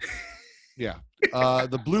Dick. Yeah.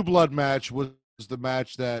 The Blue Blood match was the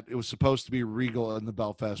match that it was supposed to be Regal and the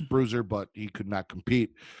Belfast Bruiser, but he could not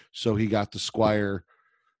compete. So he got the Squire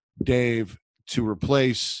Dave to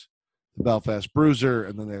replace the Belfast Bruiser,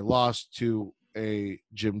 and then they lost to a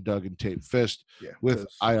Jim Duggan taped fist with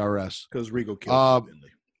IRS. Because Regal killed him.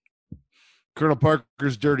 Colonel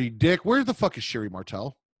Parker's Dirty Dick. Where the fuck is Sherry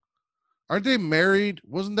Martel? Aren't they married?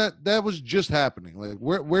 Wasn't that was just happening? Like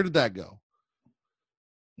where did that go?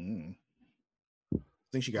 I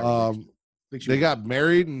think she got they got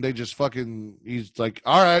married and they just fucking, he's like,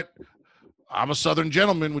 all right, I'm a Southern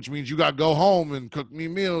gentleman, which means you got to go home and cook me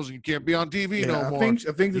meals and you can't be on TV no more. I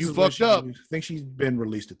think this you is fucked up. I think she's been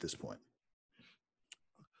released at this point.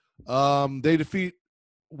 They defeat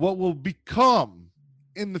what will become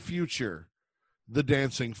in the future the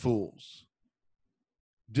Dancing Fools.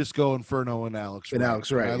 Disco Inferno and Alex Wright.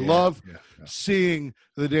 Alex Wright. I love seeing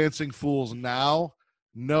the Dancing Fools now,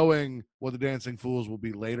 knowing what the Dancing Fools will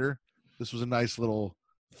be later. This was a nice little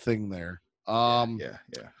thing there.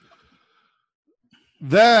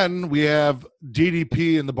 Then we have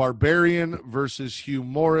DDP and the Barbarian versus Hugh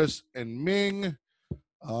Morris and Ming.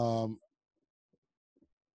 DDP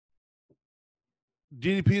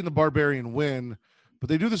and the Barbarian win, but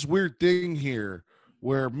they do this weird thing here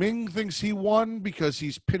where Ming thinks he won because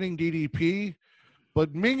he's pinning DDP,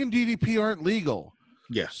 but Ming and DDP aren't legal.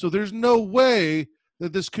 Yeah. So there's no way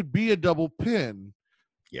that this could be a double pin.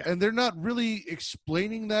 Yeah. And they're not really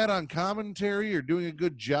explaining that on commentary or doing a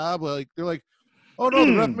good job. Like they're like, oh no,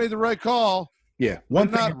 the ref made the right call. Yeah. One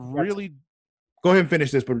thing not really. Go ahead and finish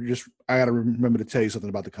this, but I got to remember to tell you something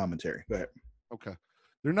about the commentary. Go ahead. Okay.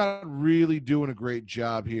 They're not really doing a great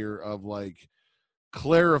job here of like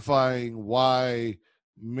clarifying why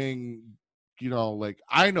Ming, like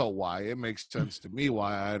I know why. It makes sense to me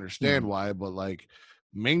why. I understand why, but like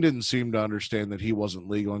Ming didn't seem to understand that he wasn't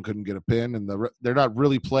legal and couldn't get a pin, and they're not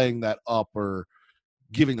really playing that up or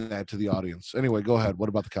giving that to the audience. Anyway, go ahead. What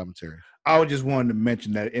about the commentary? I just wanted to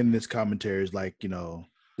mention that in this commentary is like, the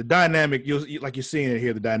dynamic, you're seeing it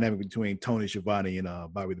here, the dynamic between Tony Schiavone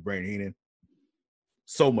and Bobby the Brain Heenan.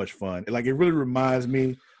 So much fun. Like, it really reminds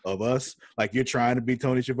me of us. Like, you're trying to be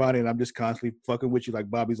Tony Schiavone, and I'm just constantly fucking with you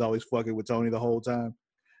like Bobby's always fucking with Tony the whole time.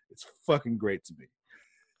 It's fucking great to me.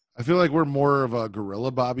 I feel like we're more of a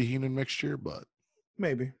gorilla Bobby Heenan mixture, but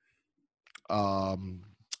maybe. But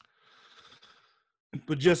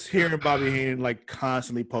just hearing Bobby Heenan like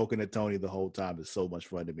constantly poking at Tony the whole time is so much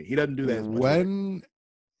fun to me. He doesn't do that as much.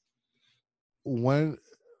 When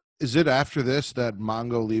is it after this that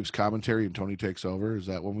Mongo leaves commentary and Tony takes over? Is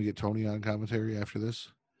that when we get Tony on commentary after this?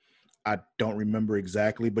 I don't remember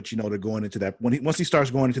exactly, but they're going into that once he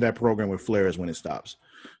starts going into that program with Flair is when it stops.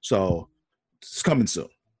 So it's coming soon.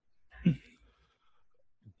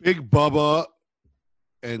 Big Bubba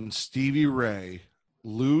and Stevie Ray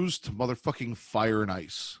lose to motherfucking Fire and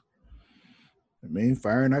Ice. I mean,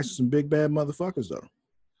 Fire and Ice are some big bad motherfuckers, though.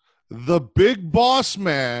 The Big Boss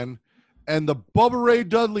Man and the Bubba Ray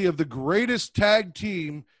Dudley of the greatest tag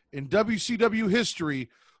team in WCW history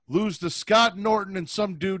lose to Scott Norton and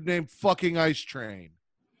some dude named fucking Ice Train.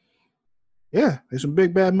 Yeah, they're some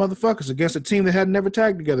big bad motherfuckers against a team that had never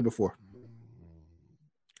tagged together before.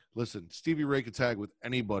 Listen, Stevie Ray could tag with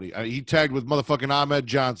anybody. He tagged with motherfucking Ahmed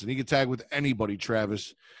Johnson. He could tag with anybody,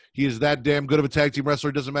 Travis. He is that damn good of a tag team wrestler.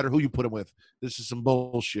 It doesn't matter who you put him with. This is some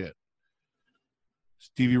bullshit.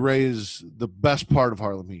 Stevie Ray is the best part of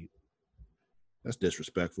Harlem Heat. That's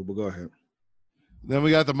disrespectful, but go ahead. Then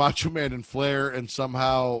we got the Macho Man and Flair, and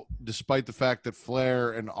somehow, despite the fact that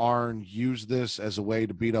Flair and Arn used this as a way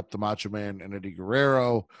to beat up the Macho Man and Eddie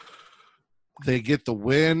Guerrero, they get the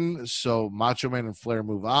win, so Macho Man and Flair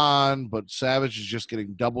move on, but Savage is just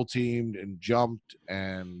getting double teamed and jumped.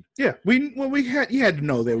 And yeah, you had to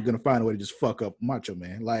know they were going to find a way to just fuck up Macho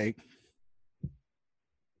Man. Like,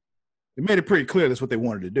 they made it pretty clear that's what they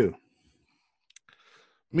wanted to do.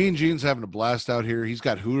 Mean Gene's having a blast out here. He's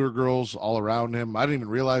got Hooter girls all around him. I didn't even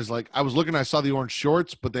realize, like, I was looking, I saw the orange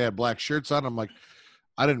shorts, but they had black shirts on. I'm like,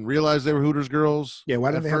 I didn't realize they were Hooters girls. Yeah,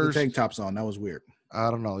 why didn't they have the tank tops on? That was weird. I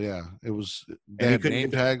don't know. Yeah, it was. They And had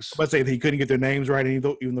name tags. Let's say he couldn't get their names right,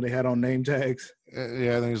 even though they had on name tags.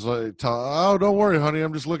 Yeah, and then he's like, "Oh, don't worry, honey.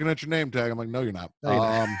 I'm just looking at your name tag." I'm like, "No, you're not." No, you're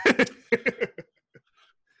not.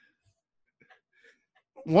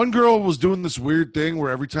 One girl was doing this weird thing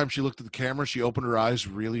where every time she looked at the camera, she opened her eyes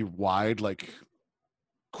really wide, like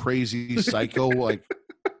crazy psycho. Like,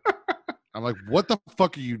 I'm like, "What the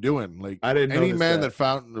fuck are you doing?" Like, I didn't any notice man that.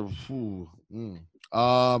 that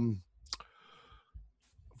found.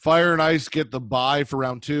 Fire and Ice get the bye for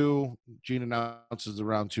round 2. Gene announces the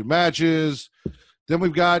round 2 matches. Then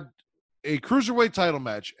we've got a cruiserweight title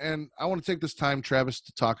match. And I want to take this time, Travis,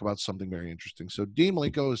 to talk about something very interesting. So Dean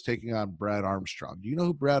Malenko is taking on Brad Armstrong. Do you know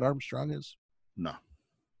who Brad Armstrong is? No.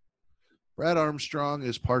 Brad Armstrong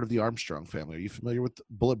is part of the Armstrong family. Are you familiar with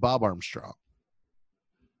Bullet Bob Armstrong?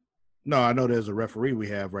 No, I know there's a referee we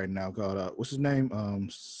have right now called, what's his name?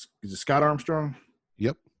 Is it Scott Armstrong?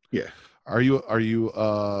 Yep. Yeah. Are you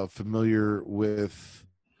familiar with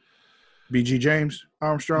BG James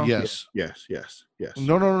Armstrong? Yes. Yes.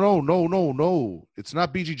 No. It's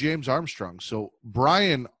not BG James Armstrong. So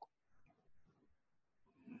Brian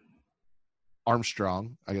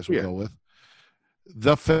Armstrong, I guess we'll go with.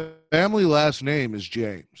 The family last name is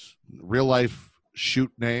James. Real life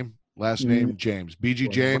shoot name, last name James. BG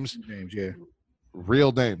James. James, yeah.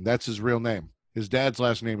 Real name. That's his real name. His dad's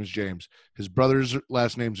last name is James. His brother's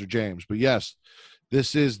last names are James. But yes,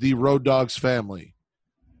 this is the Road Dogs family.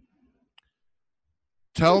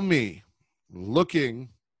 Tell me,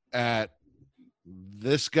 looking at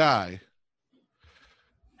this guy,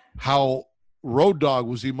 how Road Dogg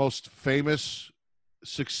was the most famous,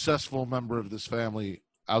 successful member of this family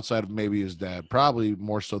outside of maybe his dad. Probably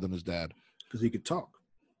more so than his dad. Because he could talk.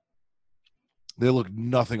 They look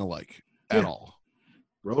nothing alike at all.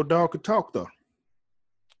 Road Dogg could talk, though.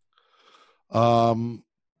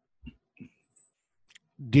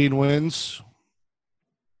 Dean wins.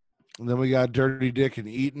 And then we got Dirty Dick and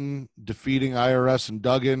Eaton defeating IRS and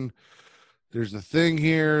Duggan. There's a thing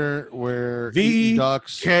here where Eaton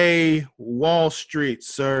ducks. VK Wall Street,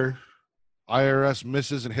 sir. IRS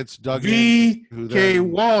misses and hits Duggan. VK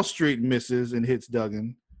Wall Street misses and hits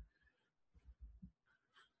Duggan.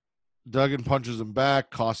 Duggan punches him back,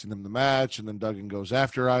 costing him the match, and then Duggan goes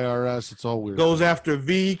after IRS. It's all weird. Goes after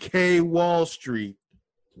VK Wall Street.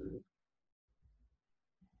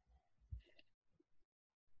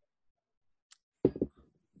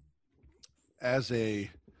 As a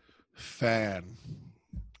fan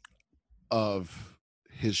of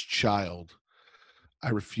his child, I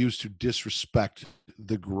refuse to disrespect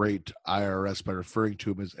the great IRS by referring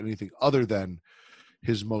to him as anything other than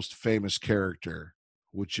his most famous character,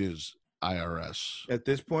 which is IRS. At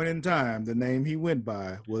this point in time, the name he went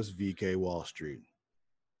by was VK Wall Street.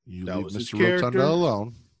 You leave Mr. Rotunda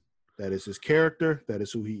alone. That is his character. That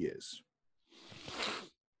is who he is.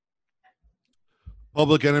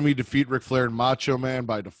 Public Enemy defeat Ric Flair and Macho Man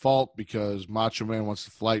by default because Macho Man wants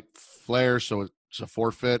to fight Flair, so it's a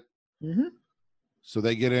forfeit. Mm-hmm. So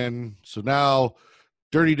they get in. So now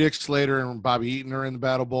Dirty Dick Slater and Bobby Eaton are in the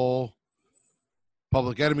Battle Bowl.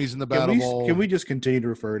 Public Enemy's in the Battle Bowl. Can we just continue to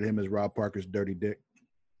refer to him as Rob Parker's Dirty Dick?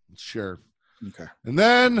 Sure. Okay. And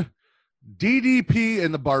then DDP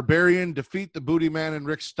and the Barbarian defeat the Booty Man and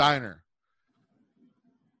Rick Steiner.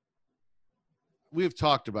 I'm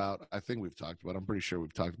pretty sure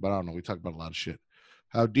we've talked about, I don't know, we talked about a lot of shit.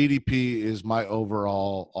 How DDP is my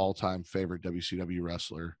overall all-time favorite WCW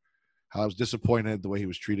wrestler. How I was disappointed the way he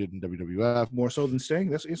was treated in WWF. More so than Sting?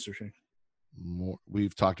 That's interesting.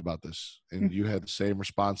 We've talked about this, and you had the same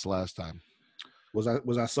response last time. Was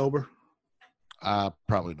I sober?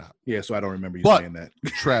 Probably not. Yeah, so I don't remember you saying that.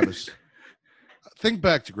 Travis, think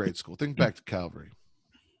back to grade school. Think back to Calvary.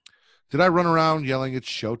 Did I run around yelling, "It's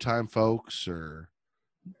showtime, folks"? Or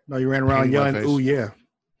no, you ran around yelling, "Ooh, yeah."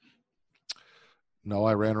 No,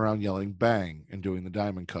 I ran around yelling "bang" and doing the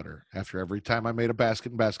diamond cutter after every time I made a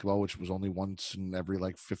basket in basketball, which was only once in every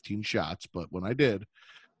 15 shots. But when I did,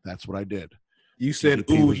 that's what I did. You said,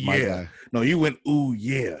 "Ooh, yeah." No, you went, "Ooh,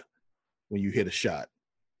 yeah," when you hit a shot.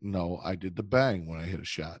 No, I did the bang when I hit a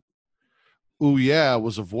shot. Ooh, yeah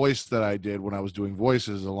was a voice that I did when I was doing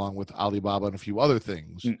voices along with Alibaba and a few other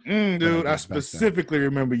things. Dude, I specifically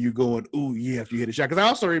remember you going, "Ooh, yeah," after you hit a shot. Because I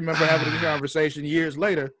also remember having a conversation years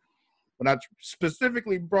later when I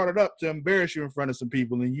specifically brought it up to embarrass you in front of some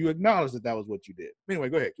people, and you acknowledged that was what you did. Anyway,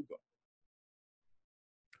 go ahead. Keep going.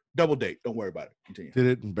 Double date. Don't worry about it. Continue. Did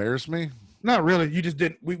it embarrass me? Not really. You just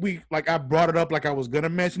didn't. We I brought it up like I was going to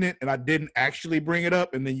mention it, and I didn't actually bring it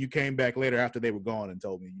up, and then you came back later after they were gone and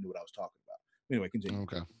told me you knew what I was talking about. Anyway, continue.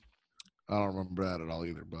 Okay. I don't remember that at all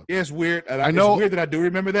either. But yeah, it's weird. And I know it's weird that I do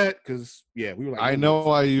remember that because we were like. I know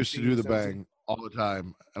I used to do the 17. bang all the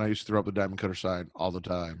time, and I used to throw up the diamond cutter sign all the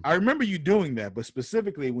time. I remember you doing that, but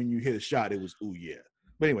specifically when you hit a shot, it was ooh yeah.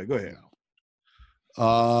 But anyway, go ahead.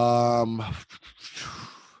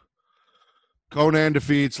 Conan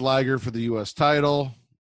defeats Liger for the U.S. title,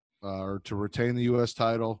 or to retain the U.S.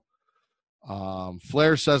 title.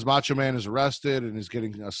 Flair says Macho Man is arrested and is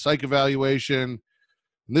getting a psych evaluation.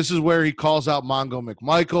 And this is where he calls out Mongo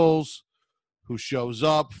McMichaels, who shows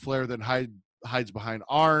up. Flair then hides behind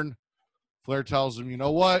Arn. Flair tells him, you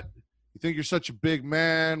know what? You think you're such a big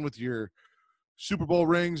man with your Super Bowl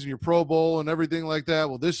rings and your Pro Bowl and everything like that?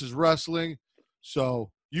 Well, this is wrestling. So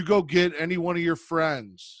you go get any one of your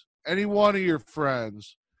friends,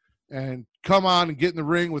 and come on and get in the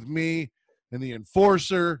ring with me and the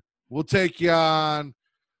Enforcer. We'll take you on.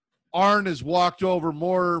 Arn has walked over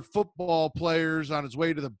more football players on his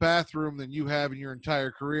way to the bathroom than you have in your entire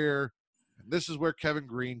career. And this is where Kevin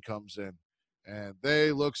Green comes in. And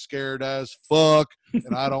they look scared as fuck.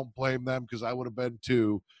 And I don't blame them because I would have been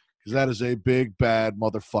too. Because that is a big, bad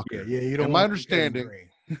motherfucker. Yeah, you don't and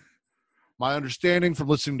my understanding from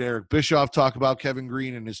listening to Eric Bischoff talk about Kevin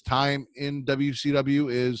Green and his time in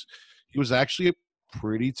WCW is he was actually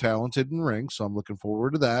pretty talented in ring. So I'm looking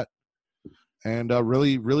forward to that. And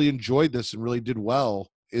really, really enjoyed this and really did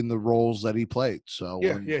well in the roles that he played. So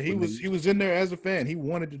he was in there as a fan. He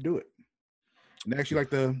wanted to do it. And actually,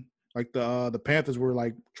 the Panthers were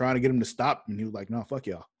like trying to get him to stop, and he was like, "No, fuck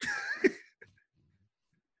y'all."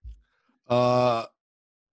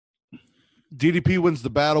 DDP wins the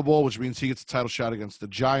Battle Bowl, which means he gets a title shot against the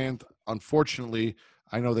Giant. Unfortunately,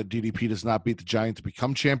 I know that DDP does not beat the Giant to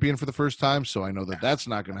become champion for the first time, so I know that that's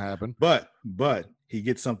not going to happen. But he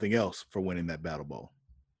gets something else for winning that Battle Bowl.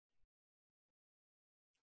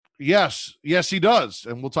 Yes, he does,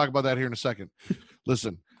 and we'll talk about that here in a second.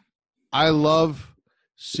 Listen, I love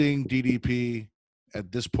seeing DDP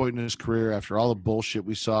at this point in his career after all the bullshit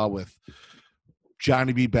we saw with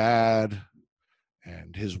Johnny B. Bad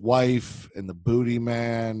and his wife and the Booty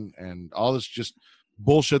Man and all this just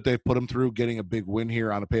bullshit they've put him through, getting a big win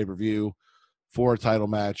here on a pay-per-view for a title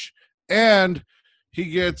match. And he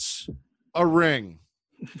gets a ring,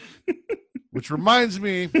 which reminds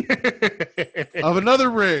me of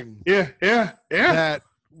another ring. Yeah. That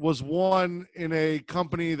was won in a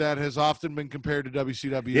company that has often been compared to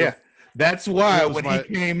WCW. Yeah, that's why when he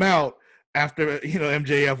came out after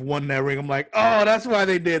MJF won that ring, I'm like, oh, that's why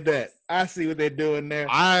they did that. I see what they're doing there.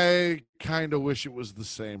 I kind of wish it was the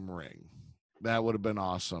same ring. That would have been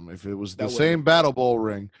awesome if it was the same Battle Bowl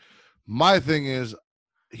ring. My thing is,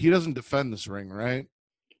 he doesn't defend this ring, right?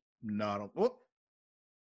 No, I don't. Well,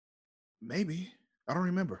 maybe. I don't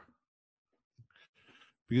remember.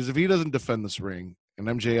 Because if he doesn't defend this ring, and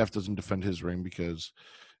MJF doesn't defend his ring because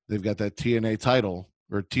they've got that TNA title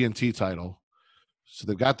or TNT title, so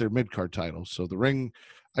they've got their mid-card title. So the ring,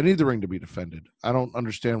 I need the ring to be defended. I don't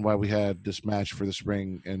understand why we had this match for this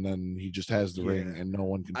ring, and then he just has the ring, and no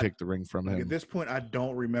one can take the ring from him. At this point, I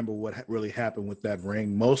don't remember what really happened with that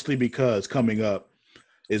ring, mostly because coming up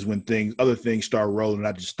is when other things start rolling, and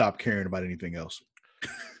I just stopped caring about anything else.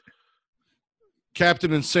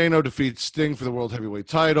 Captain Insano defeats Sting for the World Heavyweight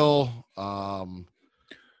title.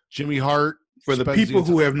 Jimmy Hart. For the people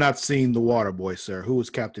who have not seen The Waterboy, sir, who was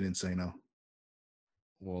Captain Insano?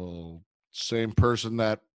 Well, same person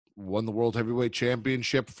that won the World Heavyweight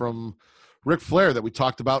Championship from Ric Flair that we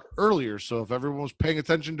talked about earlier. So if everyone was paying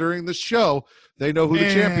attention during this show, they know who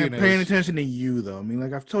the champion is. Paying attention to you, though. I mean,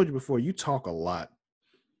 like I've told you before, you talk a lot.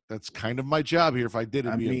 That's kind of my job here. If I did,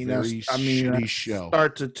 it'd be a very shitty show.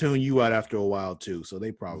 Start to tune you out after a while, too. So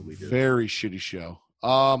they probably do. Very shitty show.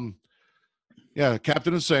 Yeah,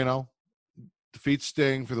 Captain Insano defeats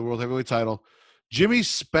Sting for the World Heavyweight title. Jimmy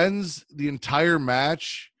spends the entire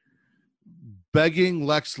match begging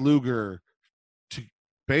Lex Luger to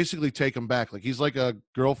basically take him back. Like he's like a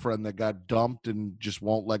girlfriend that got dumped and just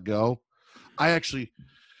won't let go. It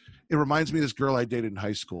reminds me of this girl I dated in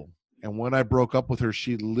high school. And when I broke up with her,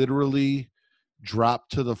 she literally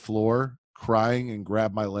dropped to the floor crying and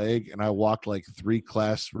grabbed my leg. And I walked like 3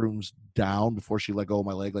 classrooms down before she let go of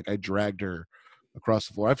my leg. Like I dragged her across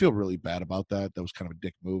the floor. I feel really bad about that. That was kind of a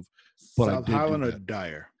dick move. But South Holland or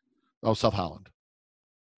Dyer? Oh, South Holland.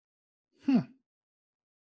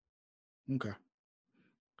 Okay.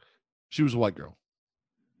 She was a white girl.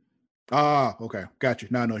 Ah, okay. Got you.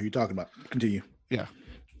 Now I know who you're talking about. Continue. Yeah.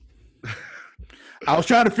 I was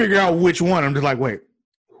trying to figure out which one. I'm just like, wait,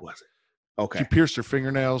 who was it? Okay. She pierced her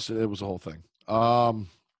fingernails. It was a whole thing. Yeah.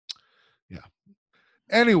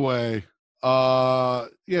 Anyway,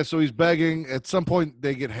 Yeah, so he's begging. At some point,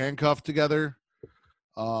 they get handcuffed together.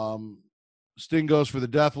 Sting goes for the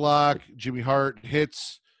death lock. Jimmy Hart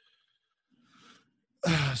hits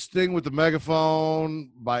Sting with the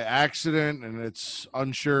megaphone by accident, and it's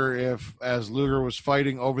unsure if, as Luger was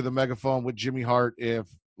fighting over the megaphone with Jimmy Hart, if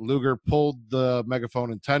Luger pulled the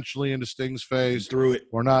megaphone intentionally into Sting's face Threw it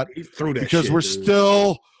or not. He threw that Because shit, we're dude.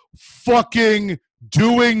 still fucking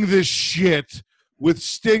doing this shit with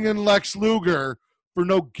Sting and Lex Luger for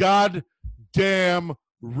no goddamn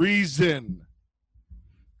reason.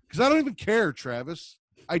 Because I don't even care, Travis.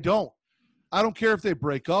 I don't care if they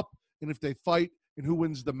break up and if they fight and who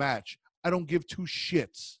wins the match. I don't give two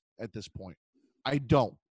shits at this point. I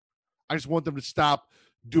don't. I just want them to stop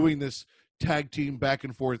doing this tag team back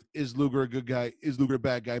and forth. Is Luger a good guy? Is Luger a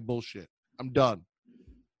bad guy? Bullshit. I'm done.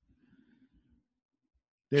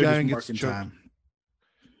 They're Giant just gets marking time.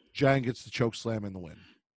 Giant gets the choke slam in the win.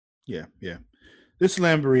 Yeah. This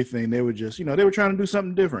Slamboree thing, they were just, they were trying to do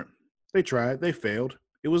something different. They tried. They failed.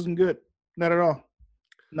 It wasn't good. Not at all.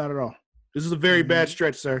 Not at all. This is a very bad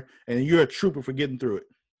stretch, sir, and you're a trooper for getting through it.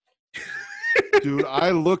 Dude,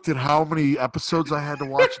 I looked at how many episodes I had to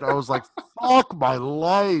watch, and I was like, fuck my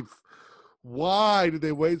life. Why did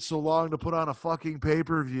they wait so long to put on a fucking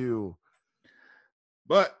pay-per-view?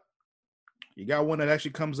 But you got one that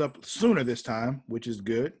actually comes up sooner this time, which is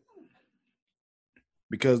good.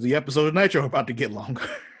 Because the episode of Nitro are about to get longer.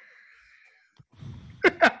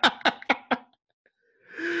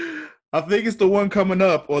 I think it's the one coming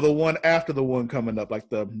up or the one after the one coming up.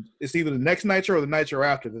 It's either the next Nitro or the Nitro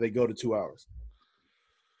after that they go to 2 hours.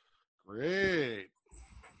 Great.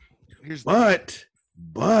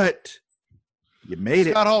 But you made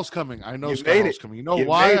it. Scott Hall's coming. I know Scott Hall's coming. You know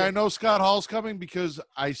why I know Scott Hall's coming? Because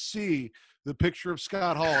I see the picture of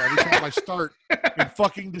Scott Hall every time I start in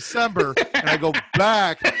fucking December and I go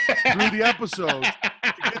back through the episodes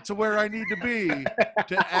to get to where I need to be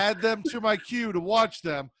to add them to my queue to watch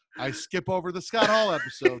them. I skip over the Scott Hall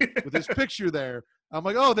episode with his picture there. I'm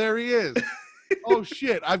like, oh, there he is. Oh,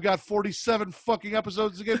 shit. I've got 47 fucking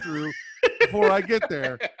episodes to get through before I get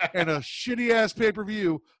there. And a shitty-ass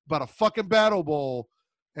pay-per-view about a fucking battle bowl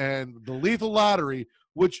and the lethal lottery,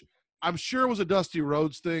 which I'm sure was a Dusty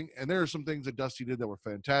Rhodes thing. And there are some things that Dusty did that were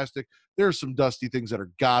fantastic. There are some Dusty things that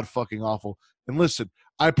are god-fucking awful. And listen,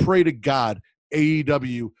 I pray to God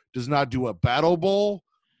AEW does not do a battle bowl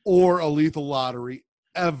or a lethal lottery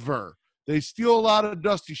ever. They steal a lot of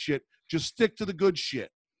Dusty shit. Just stick to the good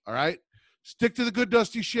shit. All right? Stick to the good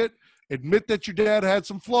Dusty shit. Admit that your dad had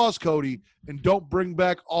some flaws, Cody, and don't bring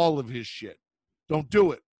back all of his shit. Don't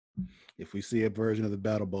do it. If we see a version of the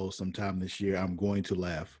Battle Bowl sometime this year, I'm going to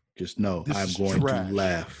laugh. Just know I'm going to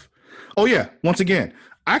laugh. Oh, yeah. Once again,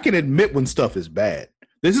 I can admit when stuff is bad.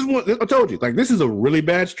 This is what I told you. This is a really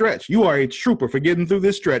bad stretch. You are a trooper for getting through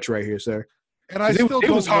this stretch right here, sir. And it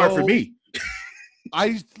was hard for me.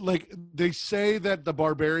 They say that the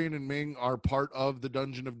Barbarian and Ming are part of the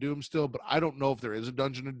Dungeon of Doom still, but I don't know if there is a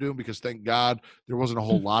Dungeon of Doom because thank God there wasn't a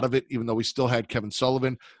whole lot of it, even though we still had Kevin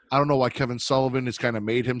Sullivan. I don't know why Kevin Sullivan has kind of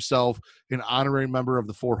made himself an honorary member of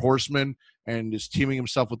the Four Horsemen and is teaming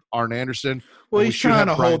himself with Arn Anderson. Well, he's trying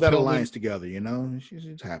to hold that alliance together,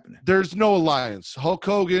 It's happening. There's no alliance. Hulk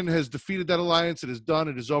Hogan has defeated that alliance. It is done.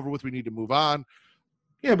 It is over with. We need to move on.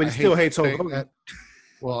 Yeah, but he still hates Hulk Hogan.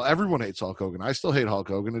 Well, everyone hates Hulk Hogan. I still hate Hulk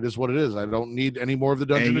Hogan. It is what it is. I don't need any more of the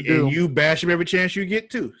Dungeon of Doom. And you bash him every chance you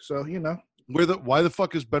get to. So, Why the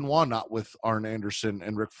fuck is Benoit not with Arn Anderson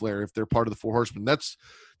and Ric Flair if they're part of the Four Horsemen? That's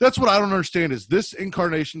what I don't understand is this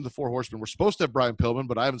incarnation of the Four Horsemen. We're supposed to have Brian Pillman,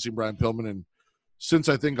 but I haven't seen Brian Pillman since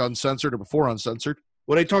I think Uncensored or before Uncensored.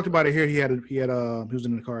 Well, they talked about it here. He was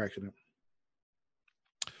in a car accident.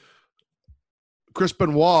 Chris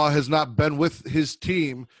Benoit has not been with his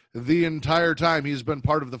team the entire time he's been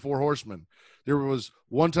part of the Four Horsemen. There was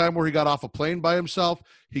one time where he got off a plane by himself.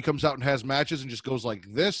 He comes out and has matches and just goes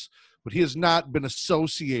like this, but he has not been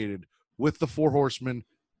associated with the Four Horsemen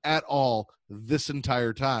at all this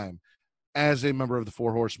entire time as a member of the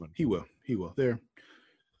Four Horsemen. He will.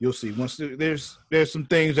 You'll see. Once there's some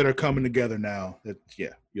things that are coming together now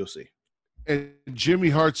you'll see. And Jimmy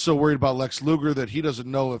Hart's so worried about Lex Luger that he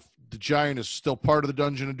doesn't know if the Giant is still part of the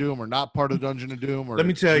Dungeon of Doom or not part of the Dungeon of Doom. Or let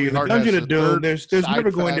me tell you, the Dungeon of Doom. There's never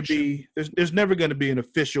going to be there's never going to be an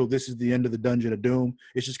official. This is the end of the Dungeon of Doom.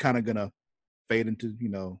 It's just kind of going to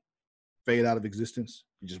fade out of existence.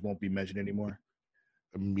 It just won't be mentioned anymore.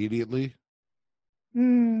 Immediately.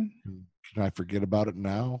 Can I forget about it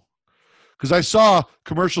now? Because I saw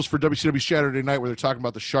commercials for WCW Saturday Night where they're talking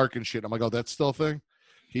about the shark and shit. I'm like, oh, that's still a thing.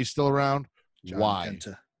 He's still around. Why?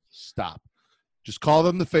 Penta. Stop. Just call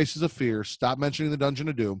them the Faces of Fear. Stop mentioning the Dungeon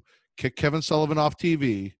of Doom. kick Kevin Sullivan off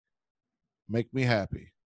TV, make me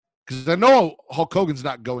happy. Because I know Hulk Hogan's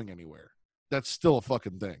not going anywhere. That's still a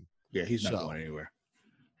fucking thing. Yeah, he's not going anywhere.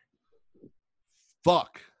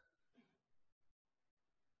 Fuck.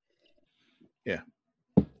 Yeah.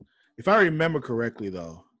 If I remember correctly,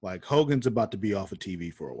 though, like Hogan's about to be off of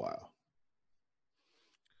TV for a while.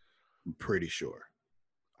 I'm pretty sure.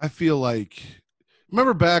 I feel like,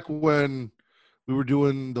 remember back when we were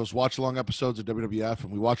doing those watch-along episodes of WWF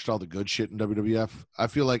and we watched all the good shit in WWF? I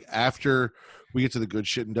feel like after we get to the good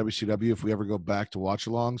shit in WCW, if we ever go back to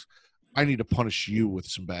watch-alongs, I need to punish you with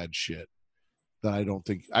some bad shit that I don't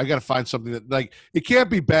think – I got to find something that – like, it can't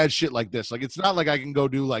be bad shit like this. Like, it's not like I can go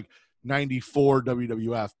do, like, 94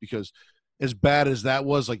 WWF because as bad as that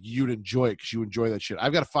was, like, you'd enjoy it because you enjoy that shit.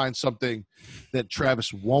 I've got to find something that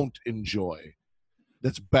Travis won't enjoy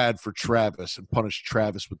that's bad for Travis and punish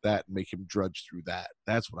Travis with that and make him drudge through that.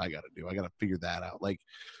 That's what I got to do. I got to figure that out. Like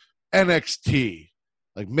NXT,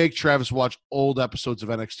 like make Travis watch old episodes of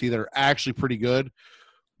NXT that are actually pretty good,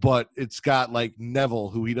 but it's got like Neville,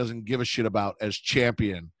 who he doesn't give a shit about, as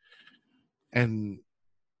champion. And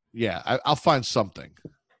yeah, I'll find something.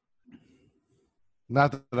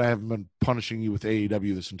 Not that I haven't been punishing you with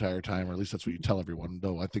AEW this entire time, or at least that's what you tell everyone,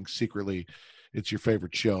 though I think secretly it's your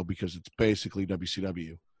favorite show because it's basically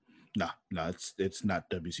WCW. No, it's not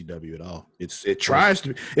WCW at all. It tries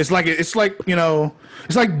to. It's like you know,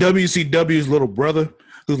 it's like WCW's little brother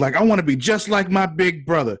who's like, I want to be just like my big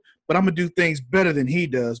brother, but I'm gonna do things better than he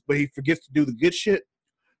does, but he forgets to do the good shit.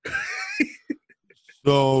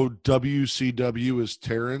 So WCW is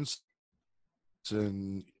Terrence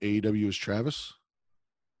and AEW is Travis?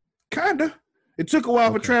 Kinda. It took a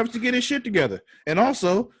while for Travis to get his shit together. And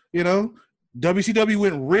also, you know, WCW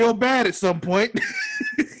went real bad at some point.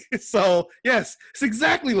 So, yes, it's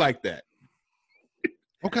exactly like that.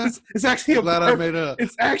 Okay. It's actually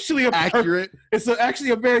it's actually accurate. It's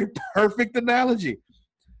actually a very perfect analogy.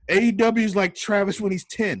 AEW is like Travis when he's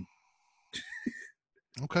 10.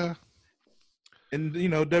 Okay. And, you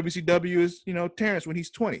know, WCW is, you know, Terrence when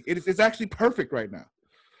he's 20. It's actually perfect right now.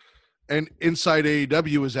 And inside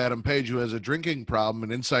AEW is Adam Page, who has a drinking problem,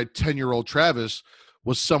 and inside 10-year-old Travis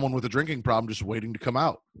was someone with a drinking problem just waiting to come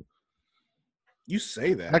out. You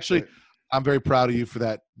say that. Actually, I'm very proud of you for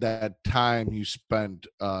that time you spent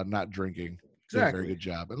not drinking. Exactly. You did a very good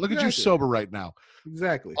job. And look at you sober right now.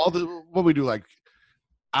 Exactly. What we do, like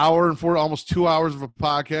hour and 4, almost 2 hours of a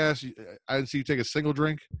podcast. I didn't see you take a single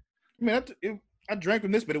drink. I mean, I drank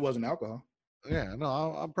from this, but it wasn't alcohol. Yeah, no,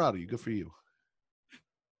 I'm proud of you. Good for you.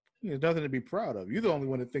 There's nothing to be proud of. You're the only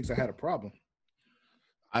one that thinks I had a problem.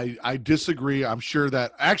 I disagree. I'm sure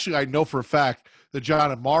that actually I know for a fact that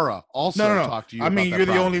John and Mara also talked to you. I mean, about you're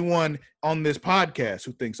that the problem. only one on this podcast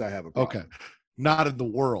who thinks I have a problem. Okay. Not in the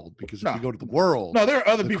world, because if you go to the world. No, there are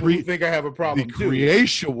other people who think I have a problem the too.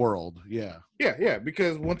 Creation world, yeah. Yeah,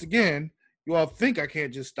 because once again, you all think I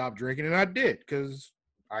can't just stop drinking, and I did, because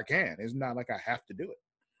I can. It's not like I have to do it.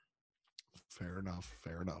 Fair enough.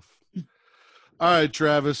 All right,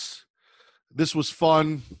 Travis. This was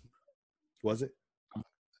fun. Was it?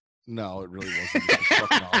 No, it really wasn't. It was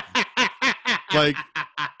fucking awesome. Like,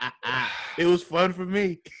 it was fun for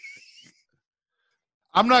me.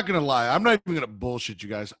 I'm not going to lie. I'm not even going to bullshit you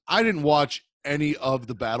guys. I didn't watch any of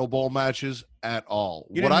the Battle Bowl matches at all.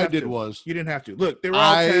 What I did was... You didn't have to. Look, they were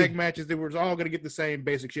all tag matches. They were all going to get the same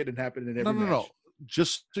basic shit that happened in every match. No.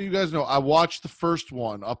 Just so you guys know, I watched the first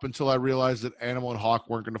one up until I realized that Animal and Hawk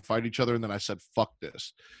weren't going to fight each other, and then I said, fuck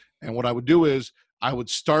this. And what I would do is I would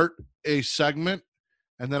start a segment,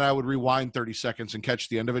 and then I would rewind 30 seconds and catch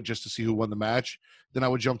the end of it just to see who won the match. Then I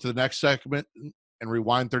would jump to the next segment and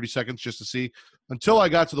rewind 30 seconds just to see until I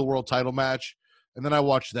got to the world title match. And then I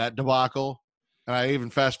watched that debacle, and I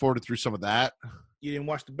even fast-forwarded through some of that. You didn't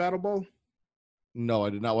watch the Battle Bowl? No,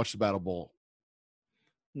 I did not watch the Battle Bowl.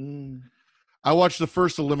 I watched the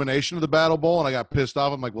first elimination of the Battle Bowl, and I got pissed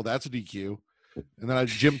off. I'm like, well, that's a DQ. And then I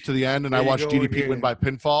jumped to the end, and I watched DDP win by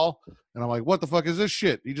pinfall. And I'm like, what the fuck is this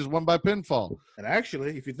shit? He just won by pinfall. And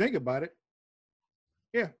actually, if you think about it,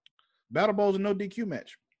 yeah, Battle Bowl is a no DQ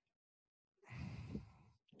match.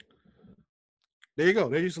 There you go.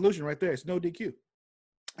 There's your solution right there. It's no DQ.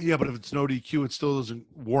 Yeah, but if it's no DQ, it still doesn't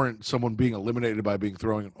warrant someone being eliminated by being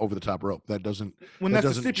thrown over the top rope. That doesn't. When that's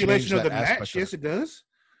the stipulation of the match, yes, it does.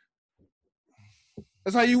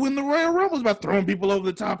 That's how you win the Royal Rumble, is by throwing people over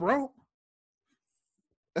the top rope.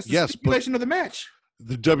 That's the stipulation of the match.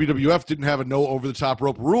 The WWF didn't have a no over the top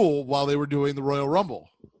rope rule while they were doing the Royal Rumble.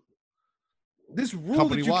 This rule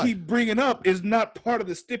that you keep bringing up is not part of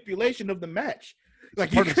the stipulation of the match.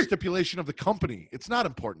 It's part of the stipulation of the company. It's not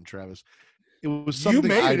important, Travis. It was something you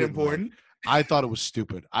made it important. I thought it was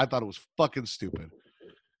stupid. I thought it was fucking stupid.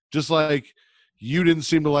 Just like you didn't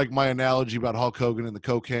seem to like my analogy about Hulk Hogan and the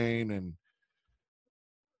cocaine and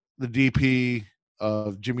the DP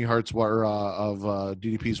of Jimmy Hart's or of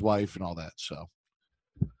DDP's wife and all that. So,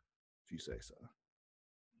 if you say so.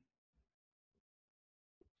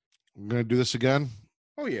 I'm gonna do this again.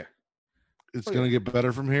 Oh yeah, It's gonna get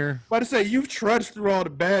better from here. About to say you've trudged through all the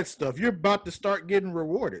bad stuff. You're about to start getting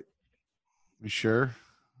rewarded. You sure?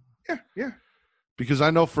 Yeah. Because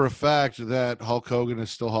I know for a fact that Hulk Hogan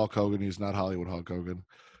is still Hulk Hogan. He's not Hollywood Hulk Hogan.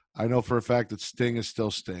 I know for a fact that Sting is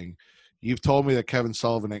still Sting. You've told me that Kevin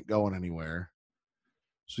Sullivan ain't going anywhere.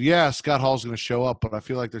 So, yeah, Scott Hall's going to show up, but I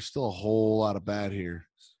feel like there's still a whole lot of bad here.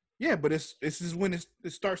 Yeah, but this is when it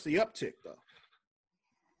starts the uptick, though.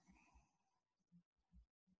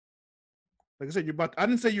 Like I said, I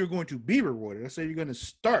didn't say you were going to be rewarded. I said you're going to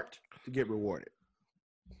start to get rewarded.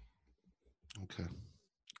 Okay.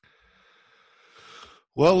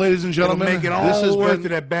 Well, ladies and gentlemen, it'll make it all worth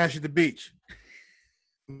it at Bash at the Beach.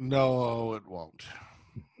 No, it won't.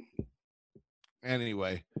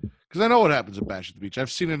 Anyway, because I know what happens at Bash at the Beach.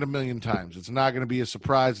 I've seen it a million times. It's not going to be a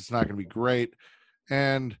surprise. It's not going to be great.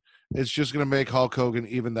 And it's just going to make Hulk Hogan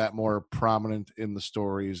even that more prominent in the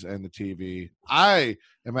stories and the TV. I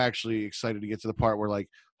am actually excited to get to the part where, like,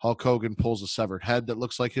 Hulk Hogan pulls a severed head that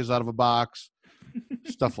looks like his out of a box.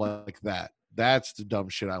 Stuff like that. That's the dumb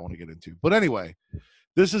shit I want to get into. But anyway,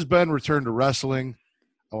 this has been Return to Wrestling.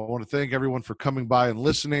 I want to thank everyone for coming by and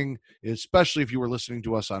listening, especially if you were listening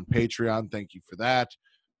to us on Patreon. Thank you for that.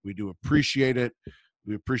 We do appreciate it.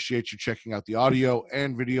 We appreciate you checking out the audio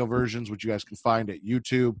and video versions, which you guys can find at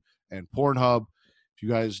YouTube and Pornhub. If you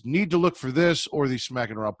guys need to look for this or the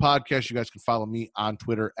Smackin' Raw podcast, you guys can follow me on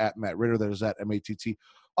Twitter at Matt Ritter. That is at MATTRIDDER.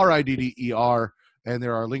 And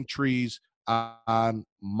there are link trees on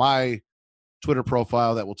my Twitter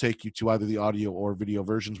profile that will take you to either the audio or video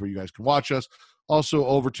versions where you guys can watch us. Also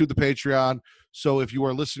over to the Patreon. So if you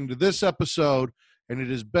are listening to this episode and it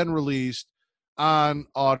has been released on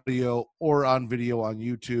audio or on video on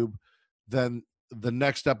YouTube, then the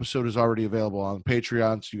next episode is already available on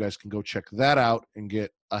Patreon. So you guys can go check that out and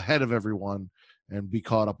get ahead of everyone and be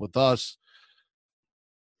caught up with us.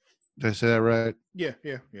 Did I say that right? Yeah.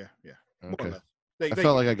 Okay. I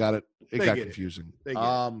felt like I got it. It got confusing.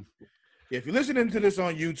 If you're listening to this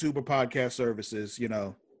on YouTube or podcast services,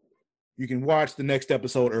 you can watch the next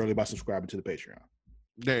episode early by subscribing to the Patreon.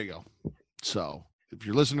 There you go. So if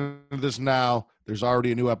you're listening to this now, there's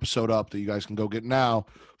already a new episode up that you guys can go get now.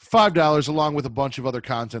 $5 along with a bunch of other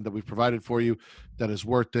content that we've provided for you that is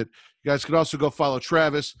worth it. You guys could also go follow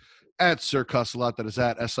Travis at Sir Cussalott. That is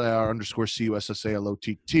at SIR_CUSSALOTT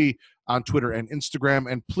on Twitter and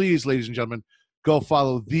Instagram. And please, ladies and gentlemen, go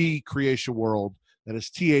follow The Creation World. That is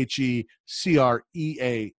THECREATIA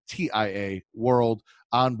World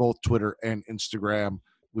on both Twitter and Instagram.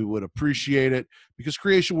 We would appreciate it because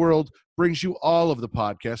Creation World brings you all of the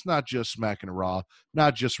podcasts, not just Smackin' Raw,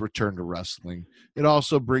 not just Return to Wrestling. It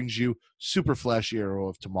also brings you Super Flashy Arrow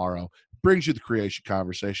of Tomorrow, brings you the Creation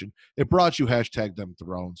Conversation. It brought you Hashtag Them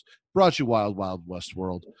Thrones, brought you Wild Wild West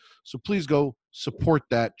World. So please go support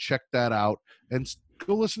that, check that out, and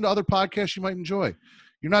go listen to other podcasts you might enjoy.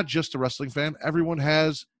 You're not just a wrestling fan. Everyone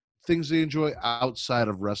has things they enjoy outside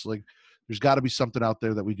of wrestling. There's got to be something out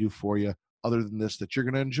there that we do for you other than this that you're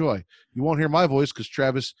going to enjoy. You won't hear my voice because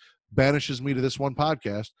Travis banishes me to this one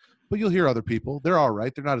podcast, but you'll hear other people. They're all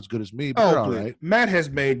right. They're not as good as me, but they're all right. Matt has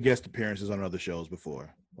made guest appearances on other shows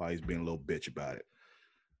before while he's being a little bitch about it.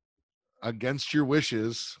 Against your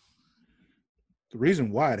wishes. The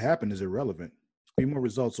reason why it happened is irrelevant. Be more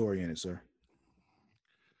results-oriented, sir.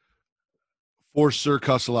 For Sir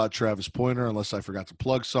Cussalott, Travis Pointer, unless I forgot to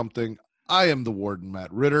plug something, I am the Warden,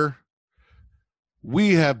 Matt Ritter.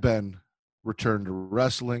 We have been Return to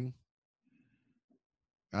Wrestling.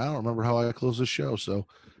 I don't remember how I close this show, so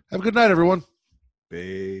have a good night, everyone.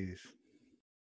 Peace.